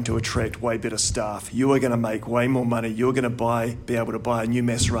are going to attract way better staff. You are going to make way more money. You're going to be able to buy a new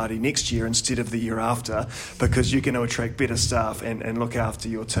Maserati next year instead of the year after, because you're going to attract better staff and look after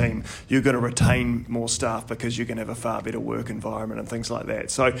your team. You're going to retain more staff because you can have a far better work environment and things like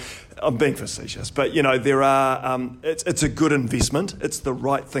that. So I'm being facetious, but you know, there are, it's a good investment. It's the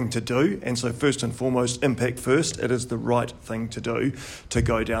right thing to do. And so first and foremost, impact first, it is the right thing to do to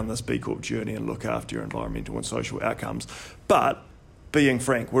go down this B Corp journey and look after your environmental and social outcomes. But being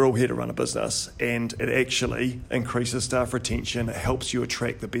frank, we're all here to run a business, and it actually increases staff retention. It helps you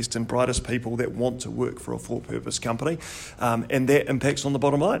attract the best and brightest people that want to work for a for-purpose company, and that impacts on the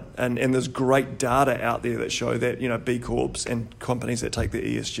bottom line. And there's great data out there that show that, you know, B Corps and companies that take their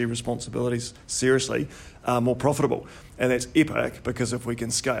ESG responsibilities seriously are more profitable. And that's epic, because if we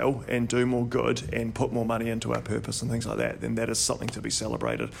can scale and do more good and put more money into our purpose and things like that, then that is something to be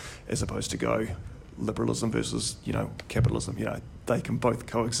celebrated, as opposed to go liberalism versus, you know, capitalism. You know, they can both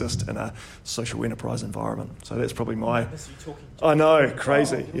coexist in a social enterprise environment. So that's probably my... I know,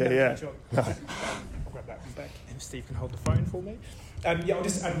 crazy. Yeah. I'll grab that one back, and Steve can hold the phone for me. I'll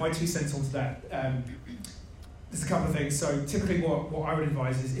just add my 2 cents onto that. There's a couple of things. So typically what I would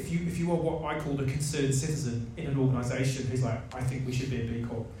advise is if you are what I call a concerned citizen in an organisation who's like, I think we should be a B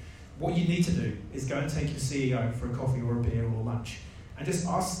Corp, what you need to do is go and take your CEO for a coffee or a beer or lunch, and just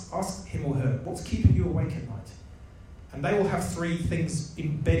ask him or her, what's keeping you awake at night? And they will have 3 things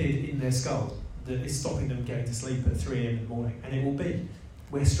embedded in their skull that is stopping them getting to sleep at 3 a.m. in the morning. And it will be,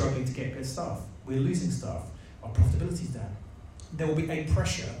 we're struggling to get good staff, we're losing staff, our profitability's down. There will be a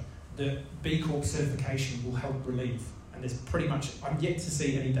pressure that B Corp certification will help relieve. And there's pretty much, I'm yet to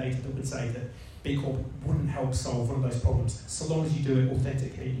see any data that would say that B Corp wouldn't help solve one of those problems, so long as you do it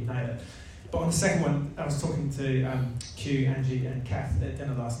authentically and you nail it. But on the second one, I was talking to Q, Angie and Kath at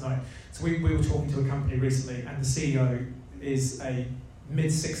dinner last night. So we were talking to a company recently, and the CEO is a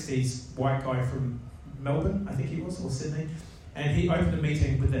mid-60s white guy from Melbourne, I think he was, or Sydney. And he opened the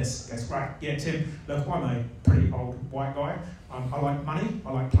meeting with this. He goes, right, yeah, Tim, look, I'm a pretty old white guy. I like money,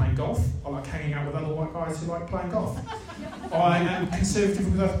 I like playing golf, I like hanging out with other white guys who like playing golf. I am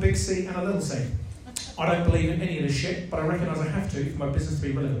conservative with a big C and a little c. I don't believe in any of this shit, but I recognise I have to for my business to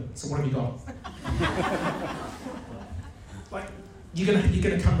be relevant. So what have you got? Like, you're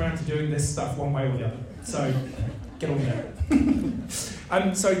gonna come around to doing this stuff one way or the other. So get on with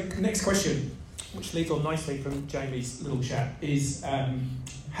that. So next question, which leads on nicely from Jamie's little chat, is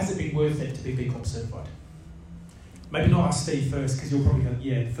has it been worth it to be B Corp certified? Maybe not ask Steve first, because you'll probably go,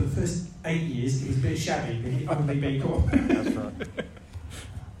 yeah, for the first 8 years it was a bit shabby, but he only B Corp. That's right.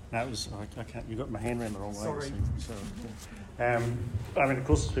 No, it was, I can't, you got my hand around the wrong way. Sorry. So, I mean, of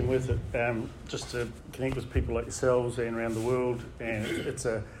course it's been worth it, just to connect with people like yourselves and around the world, and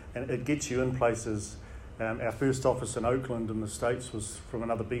and it gets you in places. Our first office in Oakland in the States was from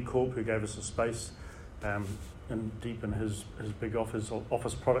another B Corp who gave us a space deep in his big office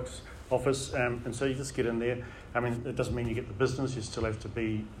products office, and so you just get in there. I mean, it doesn't mean you get the business, you still have to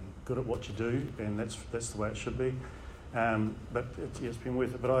be good at what you do, and that's the way it should be. But it's been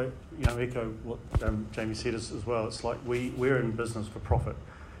worth it. But I echo what Jamie said as well. It's like we're in business for profit,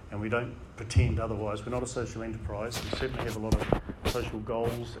 and we don't pretend otherwise. We're not a social enterprise. We certainly have a lot of social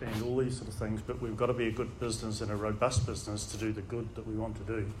goals and all these sort of things, but we've got to be a good business and a robust business to do the good that we want to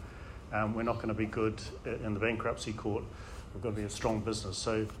do. We're not going to be good in the bankruptcy court. We've got to be a strong business.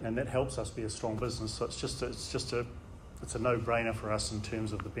 So, and that helps us be a strong business. So it's a no-brainer for us in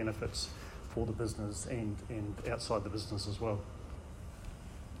terms of the benefits for the business and outside the business as well.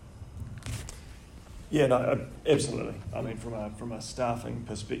 Yeah, no, absolutely. I mean, from a staffing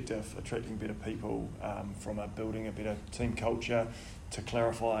perspective, attracting better people, from building a better team culture, to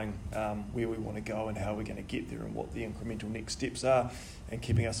clarifying where we want to go and how we're going to get there and what the incremental next steps are, and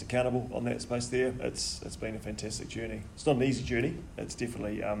keeping us accountable on that space there. It's been a fantastic journey. It's not an easy journey. It's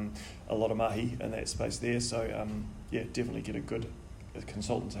definitely a lot of mahi in that space there. So yeah, definitely get a good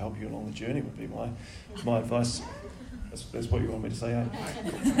consultant to help you along the journey would be my advice. That's what you want me to say,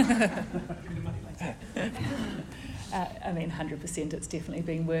 eh? I mean, 100%. It's definitely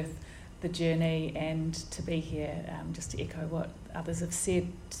been worth the journey, and to be here, just to echo what others have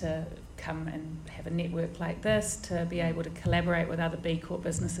said, to come and have a network like this, to be able to collaborate with other B Corp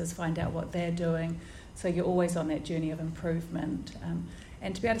businesses, find out what they're doing. So you're always on that journey of improvement,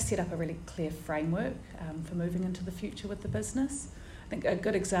 and to be able to set up a really clear framework for moving into the future with the business. I think a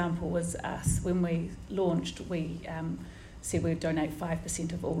good example was us. When we launched, we said we'd donate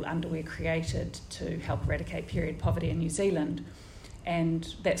 5% of all underwear created to help eradicate period poverty in New Zealand.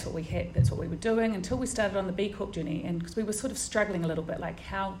 And that's what we were doing until we started on the B Corp journey. And because we were sort of struggling a little bit, like,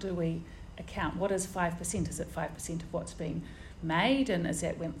 how do we account? What is 5%? Is it 5% of what's been made? And is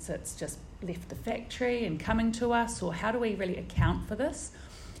that once it's just left the factory and coming to us? Or how do we really account for this?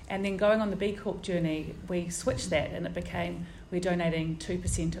 And then going on the B Corp journey, we switched that, and it became we're donating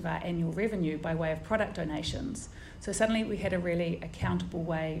 2% of our annual revenue by way of product donations. So suddenly we had a really accountable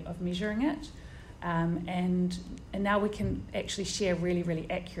way of measuring it. And now we can actually share really, really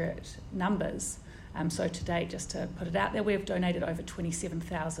accurate numbers. So to date, just to put it out there, we've donated over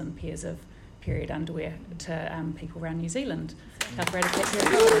 27,000 pairs of period underwear to people around New Zealand. Help eradicate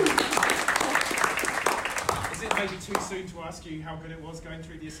period poverty. Is it maybe too soon to ask you how good it was going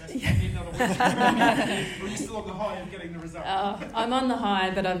through the assessment? In other words, are you still on the high of getting the result? I'm on the high,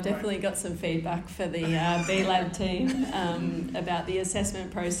 but I've definitely got some feedback for the B-Lab team about the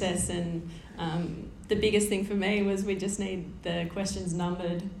assessment process, and the biggest thing for me was we just need the questions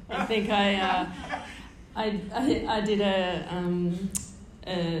numbered. I think I did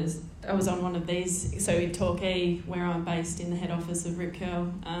I was on one of these, so in Torquay, where I'm based in the head office of Rip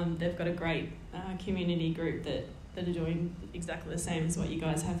Curl, they've got a great community group that are doing exactly the same as what you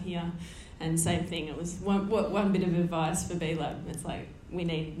guys have here. And same thing, it was one bit of advice for B-Lab. It's like, we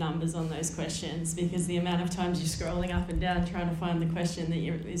need numbers on those questions, because the amount of times you're scrolling up and down trying to find the question that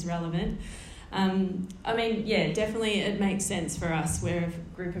is relevant. I mean, yeah, definitely it makes sense for us. We're a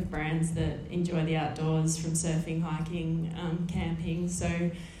group of brands that enjoy the outdoors, from surfing, hiking, camping.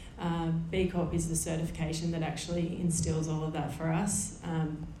 So B Corp is the certification that actually instills all of that for us.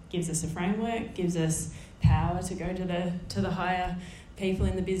 Gives us a framework, gives us power to go to the higher people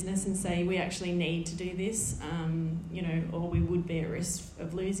in the business and say, we actually need to do this, or we would be at risk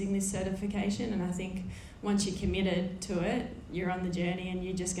of losing this certification. And I think once you're committed to it, you're on the journey and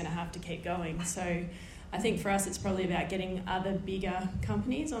you're just going to have to keep going. So I think for us, it's probably about getting other bigger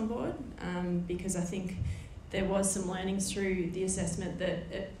companies on board, because I think there was some learnings through the assessment that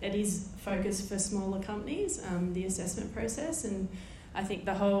it is focused for smaller companies, the assessment process. And I think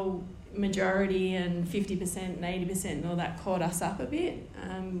the whole majority and 50% and 80% and all that caught us up a bit.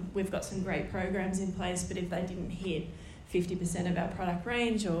 We've got some great programs in place, but if they didn't hit 50% of our product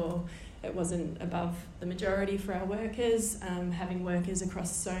range, or it wasn't above the majority for our workers, having workers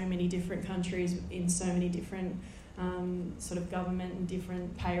across so many different countries in so many different sort of government and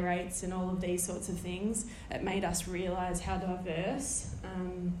different pay rates and all of these sorts of things, it made us realise how diverse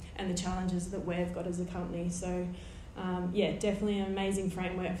and the challenges that we've got as a company. So definitely an amazing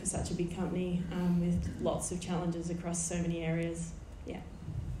framework for such a big company with lots of challenges across so many areas. Yeah.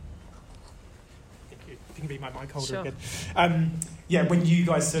 Thank you. You can be my mic holder Sure. again. When you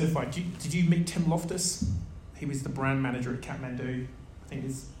guys certified, did you meet Tim Loftus? He was the brand manager at Kathmandu. I think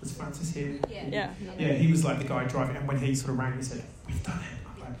was Francis here? Yeah. He was like the guy driving, and when he sort of rang me, he said, "We've done it."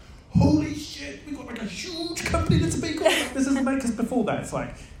 I'm like, "Holy shit, we've got like a huge company that's a big one." This isn't like, because before that it's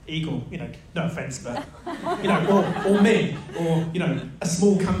like Eagle, no offence, but or me, or a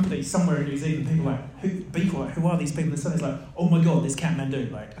small company somewhere in New Zealand. People are like, who are these people? And suddenly it's like, oh my god, there's Kathmandu.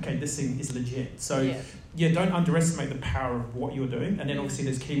 Like, okay, this thing is legit. So don't underestimate the power of what you're doing. And then obviously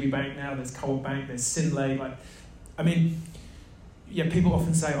there's Kiwi Bank now, there's Co-op Bank, there's Synlait. People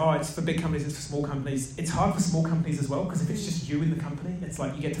often say, oh, it's for big companies, it's for small companies. It's hard for small companies as well, because if it's just you in the company, it's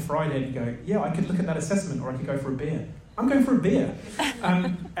like you get to Friday and you go, yeah, I could look at that assessment, or I could go for a beer. I'm going for a beer.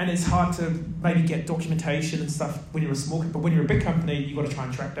 And it's hard to maybe get documentation and stuff when you're a small company. But when you're a big company, you've got to try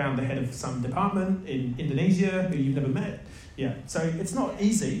and track down the head of some department in Indonesia who you've never met. Yeah, so it's not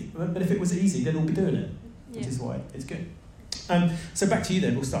easy, but if it was easy, they'd all be doing it, which is why it's good. So back to you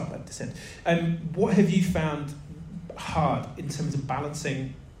then, we'll start that descent. What have you found hard in terms of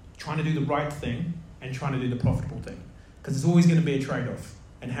balancing trying to do the right thing and trying to do the profitable thing? Because there's always going to be a trade-off.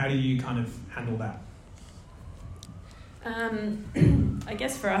 And how do you kind of handle that? I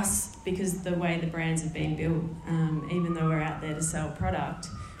guess for us, because the way the brands have been built, even though we're out there to sell product,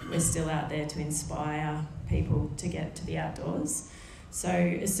 we're still out there to inspire people to get to the outdoors. So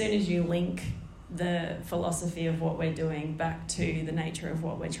as soon as you link the philosophy of what we're doing back to the nature of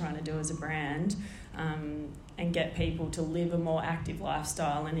what we're trying to do as a brand, and get people to live a more active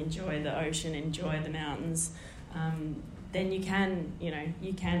lifestyle and enjoy the ocean, enjoy the mountains, then you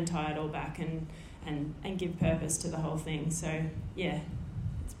can tie it all back and give purpose to the whole thing. So, yeah.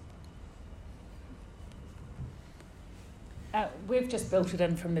 We've just built it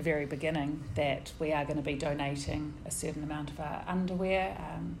in from the very beginning that we are going to be donating a certain amount of our underwear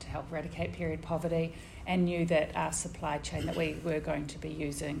to help eradicate period poverty, and knew that our supply chain, that we were going to be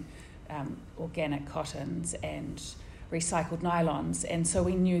using organic cottons and recycled nylons, and so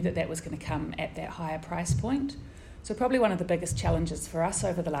we knew that was going to come at that higher price point. So probably one of the biggest challenges for us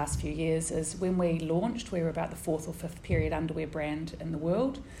over the last few years is when we launched, we were about the 4th or 5th period underwear brand in the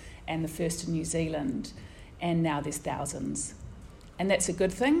world and the first in New Zealand, and now there's thousands. And that's a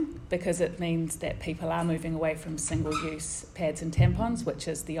good thing, because it means that people are moving away from single-use pads and tampons, which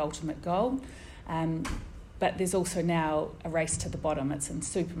is the ultimate goal. But there's also now a race to the bottom. It's in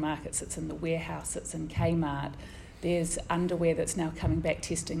supermarkets, it's in the warehouse, it's in Kmart. There's underwear that's now coming back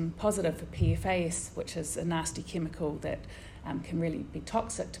testing positive for PFAS, which is a nasty chemical that can really be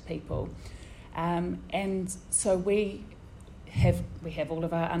toxic to people. And so we we have all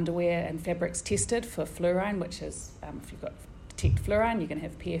of our underwear and fabrics tested for fluorine, which is, if you've got detect fluorine, you're going to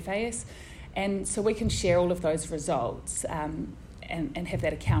have PFAS. And so we can share all of those results and have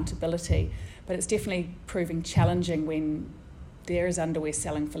that accountability. But it's definitely proving challenging when there is underwear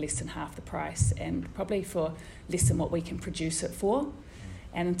selling for less than half the price and probably for less than what we can produce it for.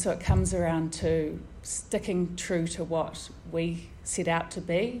 And so it comes around to sticking true to what we set out to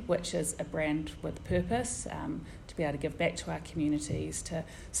be, which is a brand with purpose, to be able to give back to our communities, to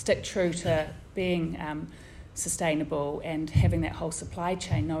stick true to being sustainable and having that whole supply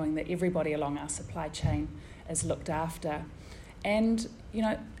chain, knowing that everybody along our supply chain is looked after. And, you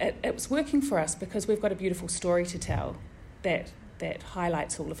know, it was working for us because we've got a beautiful story to tell that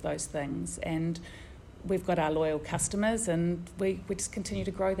highlights all of those things. And we've got our loyal customers, and we just continue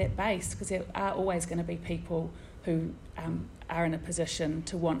to grow that base because there are always going to be people who are in a position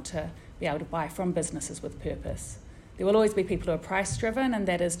to want to be able to buy from businesses with purpose. There will always be people who are price-driven, and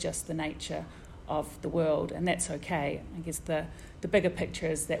that is just the nature of the world, and that's okay. I guess the bigger picture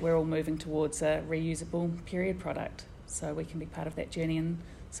is that we're all moving towards a reusable period product, so we can be part of that journey and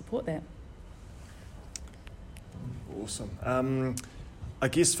support that. Awesome. I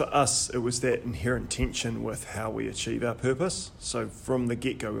guess for us, it was that inherent tension with how we achieve our purpose. So from the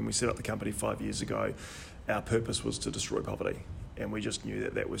get-go, when we set up the company 5 years ago, our purpose was to destroy poverty. And we just knew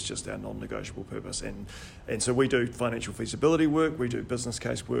that was just our non-negotiable purpose. And so we do financial feasibility work, we do business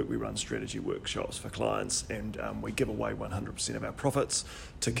case work, we run strategy workshops for clients, and we give away 100% of our profits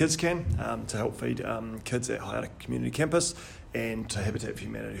to KidsCan to help feed kids at Hayata Community Campus, and to Habitat for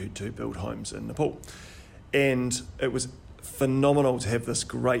Humanity to build homes in Nepal. And it was phenomenal to have this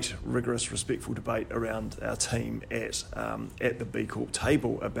great, rigorous, respectful debate around our team at the B Corp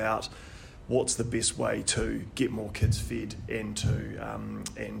table about what's the best way to get more kids fed and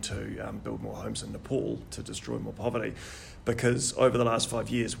to build more homes in Nepal to destroy more poverty. Because over the last 5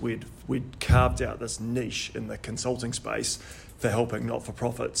 years, we'd carved out this niche in the consulting space for helping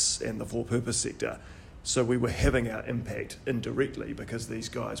not-for-profits and the for-purpose sector. So we were having our impact indirectly because these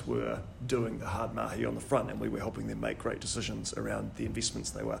guys were doing the hard mahi on the front, and we were helping them make great decisions around the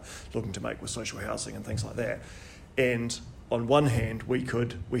investments they were looking to make with social housing and things like that. And on one hand, we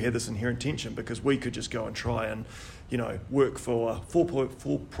had this inherent tension because we could just go and try and, work for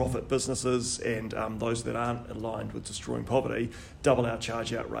for-profit businesses and those that aren't aligned with destroying poverty, double our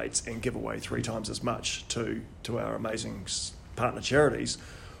charge-out rates and give away 3 times as much to our amazing partner charities.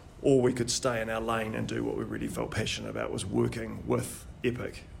 Or we could stay in our lane and do what we really felt passionate about, was working with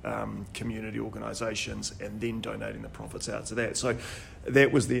epic community organisations and then donating the profits out to that. So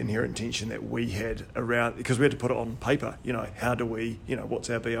that was the inherent tension that we had around, because we had to put it on paper. How do we, what's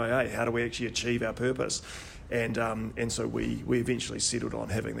our BIA? How do we actually achieve our purpose? And so we eventually settled on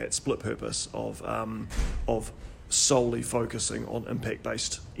having that split purpose of solely focusing on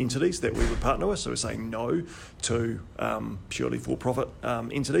impact-based entities that we would partner with. So we're saying no to purely for-profit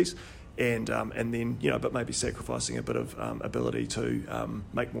entities, and then but maybe sacrificing a bit of ability to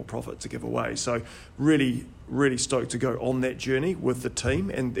make more profit to give away. So really stoked to go on that journey with the team,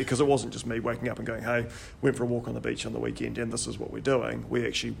 and because it wasn't just me waking up and going, hey, went for a walk on the beach on the weekend and this is what we're doing. We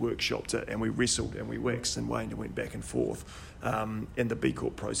actually workshopped it, and we wrestled and we waxed and waned and went back and forth. And the B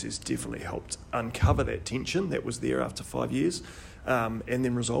Corp process definitely helped uncover that tension that was there after 5 years, and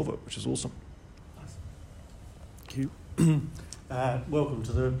then resolve it, which is awesome. Thank you. Welcome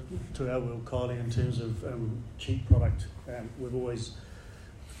to our world, Kylie, in terms of cheap product. We've always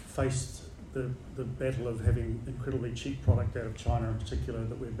faced the battle of having incredibly cheap product out of China in particular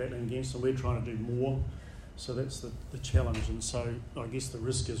that we're battling against, and we're trying to do more. So that's the challenge. And so I guess the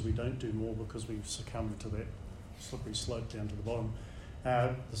risk is we don't do more because we've succumbed to that slippery slope down to the bottom.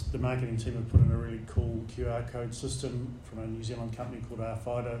 The marketing team have put in a really cool QR code system from a New Zealand company called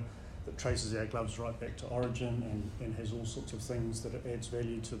Arfido that traces our gloves right back to origin and has all sorts of things that it adds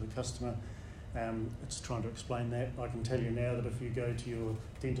value to the customer. It's trying to explain that. I can tell you now that if you go to your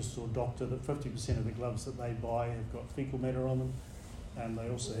dentist or doctor, that 50% of the gloves that they buy have got fecal matter on them, and they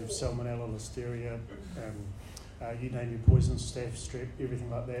also have salmonella, listeria, you name your poisons, staph, strep,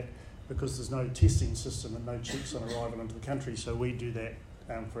 everything like that, because there's no testing system and no checks on arrival into the country, so we do that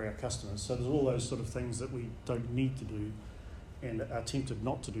for our customers. So there's all those sort of things that we don't need to do and are tempted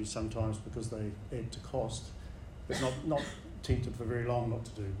not to do sometimes because they add to cost, but not tempted for very long not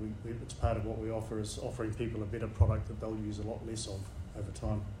to do. It's part of what we offer, is offering people a better product that they'll use a lot less of over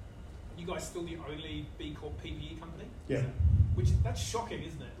time. You guys still the only B Corp PPE company? Yeah. That's shocking,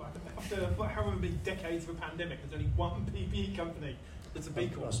 isn't it? Like after however many decades of a pandemic, there's only one PPE company that's a B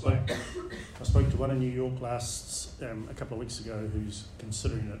Corp. I spoke to one in New York a couple of weeks ago who's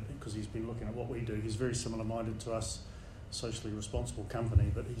considering it because he's been looking at what we do. He's very similar minded to us. socially responsible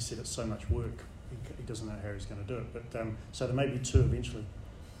company, but he said it's so much work, he doesn't know how he's going to do it. But so there may be two eventually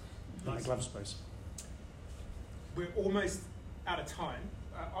in the glove space. We're almost out of time.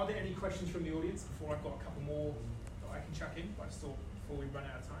 Are there any questions from the audience before I've got a couple more that I can chuck in? I just thought before we run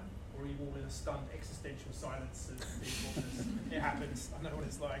out of time, or are you all in a stunned existential silence? It happens. I know what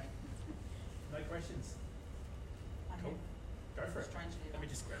it's like. No questions. Cool. Go for it. Let me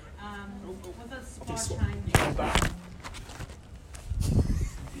just grab it. With the supply chain.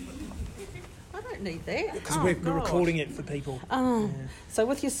 I don't need that. Because we're recording it for people. So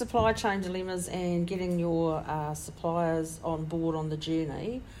with your supply chain dilemmas and getting your suppliers on board on the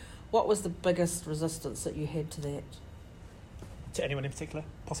journey, what was the biggest resistance that you had to that? To anyone in particular?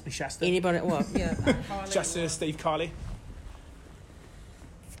 Possibly Shasta? Anybody? Well, yeah. Shasta, Steve, Kylie?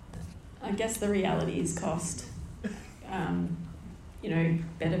 I guess the reality is cost.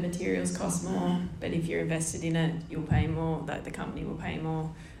 Better materials cost more, but if you're invested in it, you'll pay more, the company will pay more.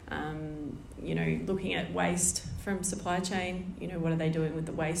 Looking at waste from supply chain, what are they doing with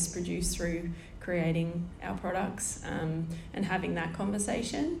the waste produced through creating our products, and having that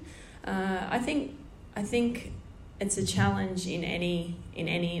conversation. I think it's a challenge in any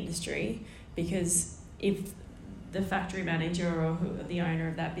industry, because if the factory manager or the owner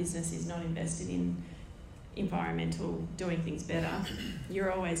of that business is not invested in environmental, doing things better, you're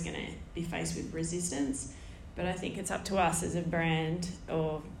always going to be faced with resistance. But I think it's up to us as a brand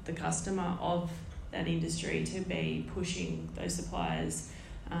or the customer of that industry to be pushing those suppliers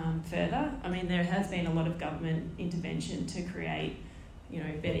further. I mean, there has been a lot of government intervention to create,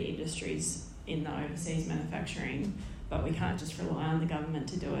 better industries in the overseas manufacturing, but we can't just rely on the government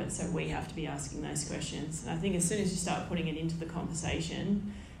to do it, so we have to be asking those questions. And I think as soon as you start putting it into the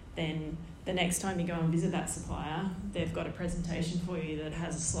conversation, then the next time you go and visit that supplier, they've got a presentation for you that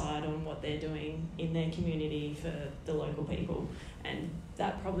has a slide on what they're doing in their community for the local people. And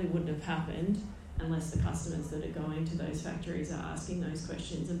that probably wouldn't have happened unless the customers that are going to those factories are asking those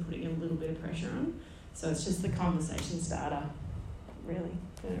questions and putting a little bit of pressure on. So it's just the conversation starter, really,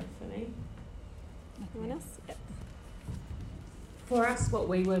 for me. Anyone else? Yep. For us, what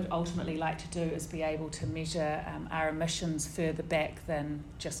we would ultimately like to do is be able to measure our emissions further back than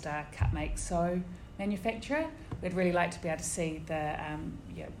just our cut, make, sew manufacturer. We'd really like to be able to see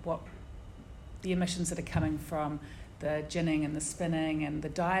what the emissions that are coming from the ginning and the spinning and the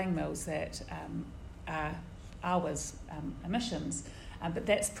dyeing mills that are ours emissions. But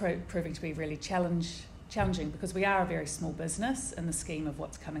that's proving to be really challenging, because we are a very small business in the scheme of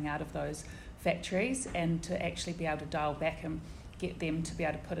what's coming out of those factories, and to actually be able to dial back and get them to be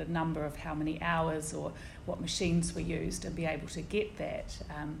able to put a number of how many hours or what machines were used and be able to get that.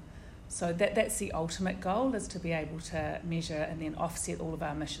 So that's the ultimate goal, is to be able to measure and then offset all of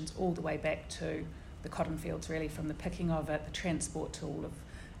our emissions all the way back to the cotton fields, really, from the picking of it, the transport to all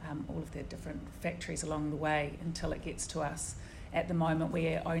of the different factories along the way until it gets to us. At the moment,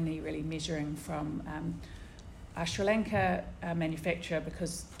 we're only really measuring from our Sri Lanka manufacturer,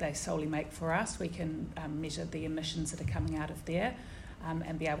 because they solely make for us. We can measure the emissions that are coming out of there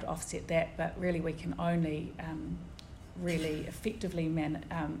and be able to offset that, but really we can only really effectively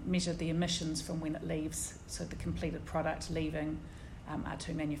measure the emissions from when it leaves, so the completed product leaving our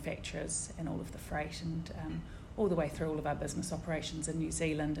two manufacturers and all of the freight and all the way through all of our business operations in New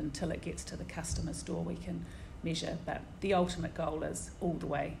Zealand until it gets to the customer's door we can measure. But the ultimate goal is all the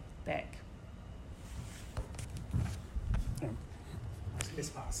way back. Let's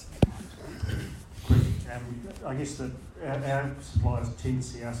pass. I guess that our suppliers tend to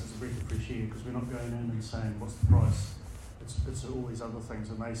see us as a breath of fresh air, because we're not going in and saying what's the price. It's all these other things,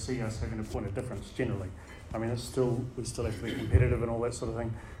 and they see us having a point of difference generally. I mean, we still have to be competitive and all that sort of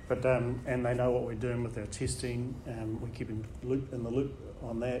thing. But and they know what we're doing with our testing. We keep in the loop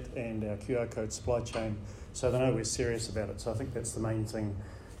on that, and our QR code supply chain, so they know we're serious about it. So I think that's the main thing.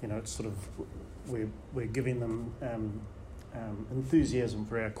 It's sort of we're giving them enthusiasm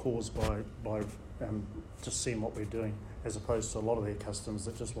for our cause by just seeing what we're doing, as opposed to a lot of their customers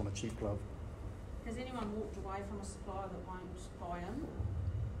that just want a cheap glove. Has anyone walked away from a supplier that won't buy in?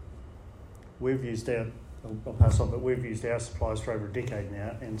 We've used I'll pass on, but we've used our suppliers for over a decade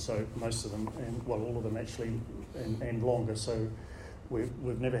now, and so most of them, and well, all of them actually, and longer. So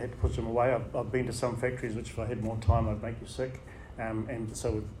we've never had to push them away. I've been to some factories which, if I had more time, I'd make you sick. And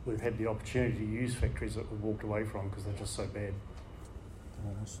so we've had the opportunity to use factories that we've walked away from because they're just so bad.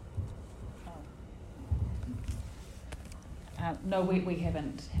 No, we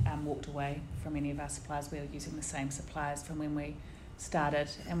haven't walked away from any of our suppliers. We're using the same suppliers from when we started,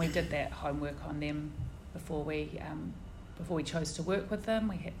 and we did that homework on them before we chose to work with them.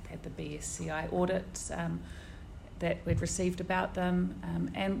 We had the BSCI audits that we'd received about them,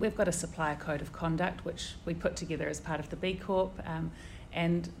 and we've got a supplier code of conduct which we put together as part of the B Corp,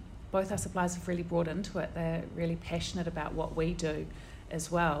 and both our suppliers have really brought into it. They're really passionate about what we do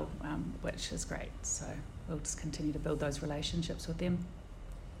as well, which is great. So we'll just continue to build those relationships with them.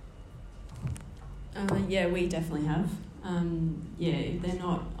 Yeah, we definitely have. If they're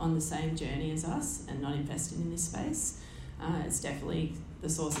not on the same journey as us and not invested in this space, it's definitely the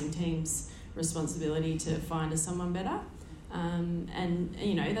sourcing team's responsibility to find us someone better. And,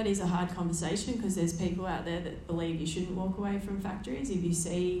 you know, that is a hard conversation because there's people out there that believe you shouldn't walk away from factories. If you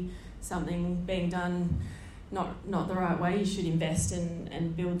see something being done not the right way, you should invest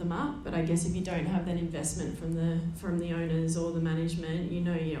and build them up. But I guess if you don't have that investment from the owners or the management, you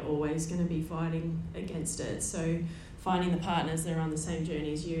know you're always going to be fighting against it. So finding the partners that are on the same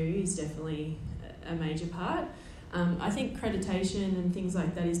journey as you is definitely a major part. I think accreditation and things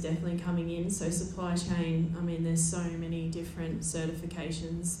like that is definitely coming in. So supply chain, I mean, there's so many different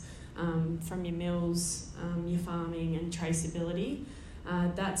certifications from your mills, your farming and traceability.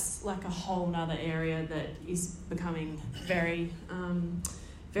 That's like a whole nother area that is becoming very,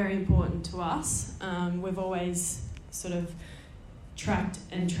 very important to us. We've always sort of tracked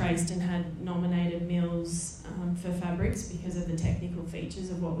and traced and had nominated mills for fabrics because of the technical features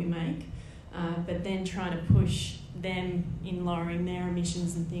of what we make. But then trying to push them in lowering their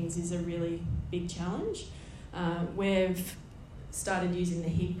emissions and things is a really big challenge. We've started using the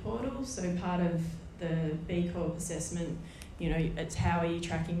HIG portal, so part of the B Corp assessment, you know, it's how are you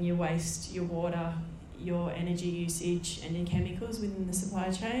tracking your waste, your water, your energy usage and your chemicals within the supply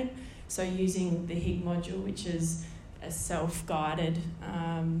chain. So using the HIG module, which is a self-guided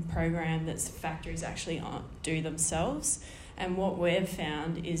program that factories actually do themselves. And what we've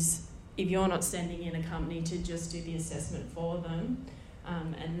found is if you're not sending in a company to just do the assessment for them,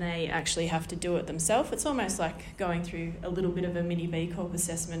 and they actually have to do it themselves, it's almost like going through a little bit of a mini B Corp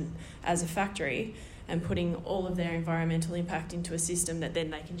assessment as a factory and putting all of their environmental impact into a system that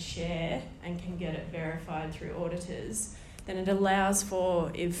then they can share and can get it verified through auditors. Then it allows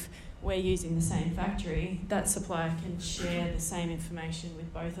for, if we're using the same factory, that supplier can share the same information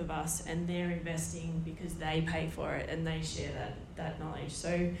with both of us, and they're investing because they pay for it and they share that knowledge.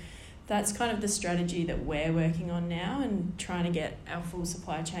 So that's kind of the strategy that we're working on now, and trying to get our full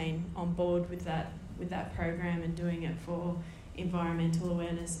supply chain on board with that program and doing it for environmental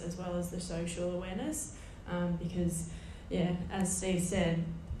awareness as well as the social awareness. Because, yeah, as Steve said,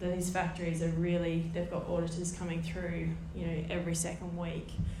 these factories are really, they've got auditors coming through, you know, every second week.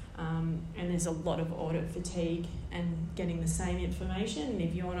 And there's a lot of audit fatigue and getting the same information. And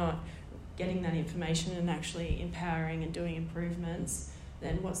if you're not getting that information and actually empowering and doing improvements,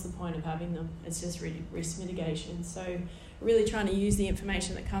 then what's the point of having them? It's just really risk mitigation. So really trying to use the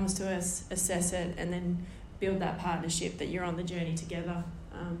information that comes to us, assess it, and then build that partnership that you're on the journey together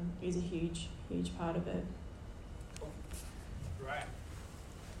is a huge, huge part of it. Right.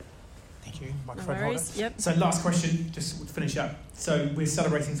 Thank you. Microphone No worries. holder. Yep. So last question, just to finish up. So we're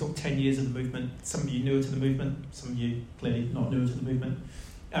celebrating sort of 10 years of the movement. Some of you newer to the movement, some of you clearly not newer to the movement.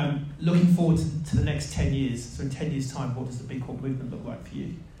 Looking forward to the next 10 years, so in 10 years' time, what does the B Corp movement look like for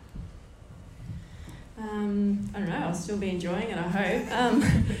you? I don't know, I'll still be enjoying it, I hope.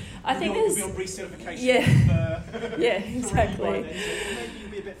 I think there's... You'll be on recertification. Yeah, yeah, exactly. Maybe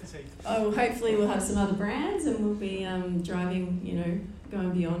you'll be a bit fatigued. Oh, hopefully we'll have some other brands and we'll be driving, you know,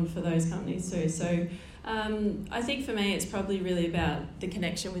 going beyond for those companies too. So I think for me it's probably really about the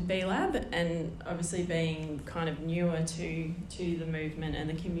connection with B-Lab, and obviously being kind of newer to the movement and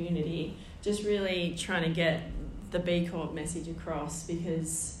the community, just really trying to get the B Corp message across,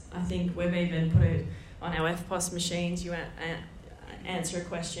 because I think we've even put it on our FPOS machines. You answer a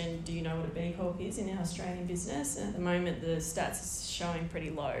question, do you know what a B Corp is in our Australian business? And at the moment the stats is showing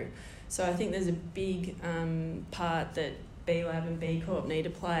pretty low. So I think there's a big part that B-Lab and B Corp need to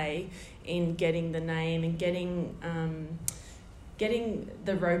play in getting the name and getting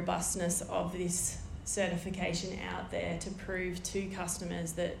the robustness of this certification out there to prove to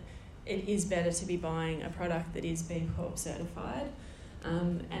customers that it is better to be buying a product that is B Corp certified.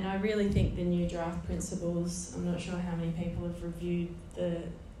 And I really think the new draft principles, I'm not sure how many people have reviewed the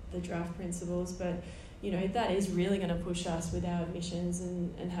draft principles, but you know, that is really going to push us with our emissions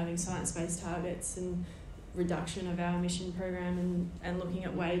and having science-based targets and reduction of our emission program and looking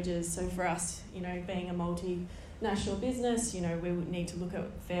at wages. So for us, you know, being a multinational business, you know, we would need to look at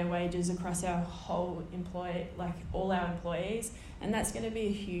fair wages across our whole all our employees, and that's going to be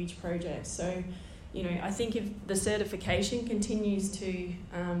a huge project. So, you know, I think if the certification continues to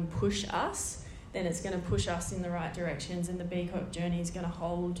push us, then it's going to push us in the right directions, and the B Corp journey is going to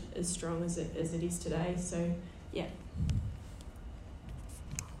hold as strong as it is today. So Yeah.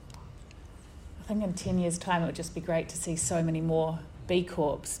 I think in 10 years' time it would just be great to see so many more B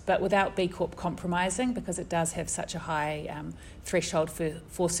Corps, but without B Corp compromising, because it does have such a high threshold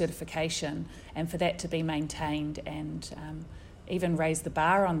for certification, and for that to be maintained and even raise the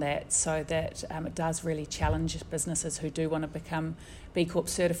bar on that, so that it does really challenge businesses who do want to become B Corp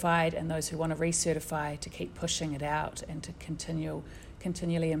certified and those who want to recertify to keep pushing it out and to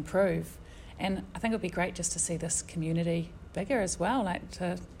continually improve. And I think it would be great just to see this community bigger as well, like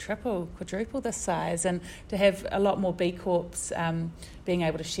to triple, quadruple this size, and to have a lot more B Corps being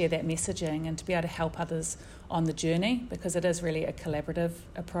able to share that messaging and to be able to help others on the journey, because it is really a collaborative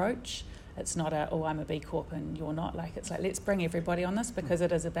approach. It's not I'm a B Corp and you're not. Like, it's like, let's bring everybody on this, because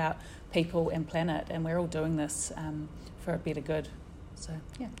it is about people and planet, and we're all doing this for a better good. So,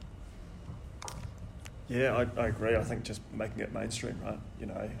 yeah. Yeah, I agree. I think just making it mainstream, right?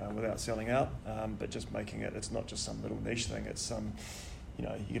 Without selling out, but just making it. It's not just some little niche thing. It's you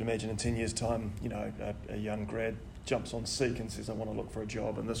can imagine in 10 years' time, a young grad jumps on Seek and says, I want to look for a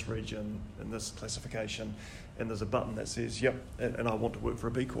job in this region, in this classification, and there's a button that says, yep, and I want to work for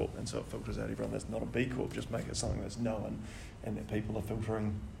a B Corp, and so it filters out everyone that's not a B Corp. Just make it something that's known, and that people are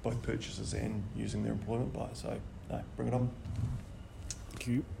filtering both purchases and using their employment by. So, no, bring it on. Thank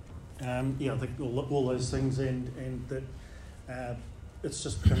you. I think all those things, and that it's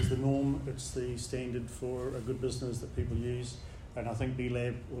just becomes the norm. It's the standard for a good business that people use, and I think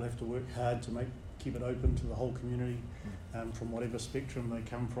B-Lab will have to work hard to keep it open to the whole community, from whatever spectrum they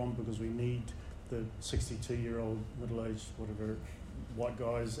come from, because we need the 62-year-old, middle-aged, whatever, white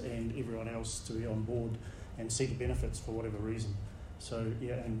guys and everyone else to be on board and see the benefits for whatever reason. So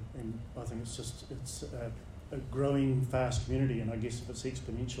yeah, and I think it's a growing fast community, and I guess if it's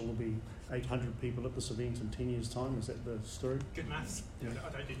exponential, there'll be 800 people at this event in 10 years' time. Is that the story? Good maths. Yeah. I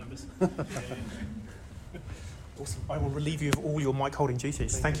don't do numbers. Awesome. I will relieve you of all your mic holding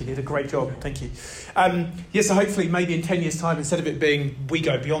duties. Thank you. You did a great job. Thank you. So hopefully maybe in 10 years' time, instead of it being we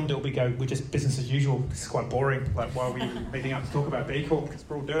go beyond it, we're just business as usual. It's quite boring. Like, why are we meeting up to talk about B Corp? Because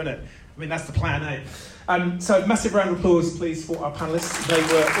we're all doing it. I mean, that's the plan, eh? So massive round of applause, please, for our panellists. They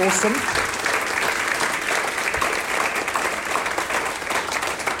were awesome.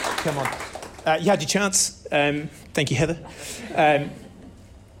 Come on. You had your chance. Thank you, Heather.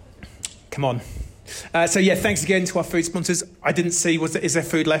 Come on. Thanks again to our food sponsors. I didn't see, is there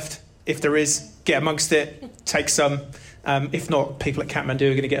food left? If there is, get amongst it, take some. If not, people at Kathmandu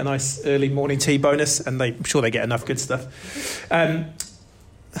are going to get a nice early morning tea bonus, and I'm sure they get enough good stuff.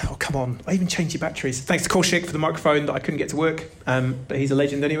 Come on. I even changed your batteries. Thanks to Kaushik for the microphone that I couldn't get to work, but he's a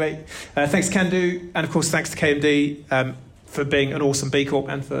legend anyway. Thanks to Candu, and of course thanks to KMD for being an awesome B Corp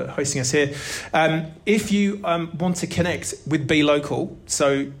and for hosting us here. If you want to connect with Be Local,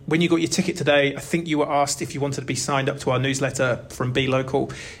 so when you got your ticket today, I think you were asked if you wanted to be signed up to our newsletter from Be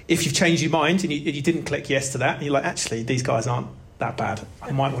Local. If you've changed your mind and you didn't click yes to that, and you're like, actually, these guys aren't that bad,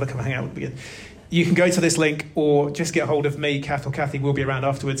 I might want to come hang out with them again. You can go to this link or just get hold of me, Kath or Kathy. We'll be around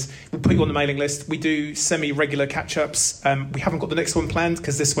afterwards. We'll put you on the mailing list. We do semi-regular catch-ups. We haven't got the next one planned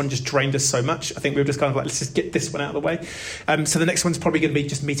because this one just drained us so much. I think we were just kind of like, let's just get this one out of the way. So the next one's probably going to be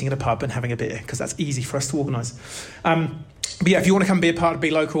just meeting in a pub and having a beer, because that's easy for us to organise. But yeah, if you want to come be a part of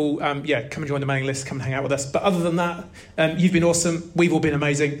Be Local, come and join the mailing list, come and hang out with us. But other than that, you've been awesome. We've all been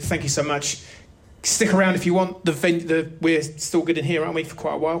amazing. Thank you so much. Stick around if you want. We're still good in here, aren't we, for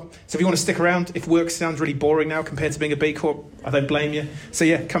quite a while? So if you want to stick around, if work sounds really boring now compared to being a B Corp, I don't blame you. So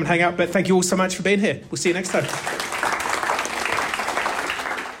yeah, come and hang out. But thank you all so much for being here. We'll see you next time.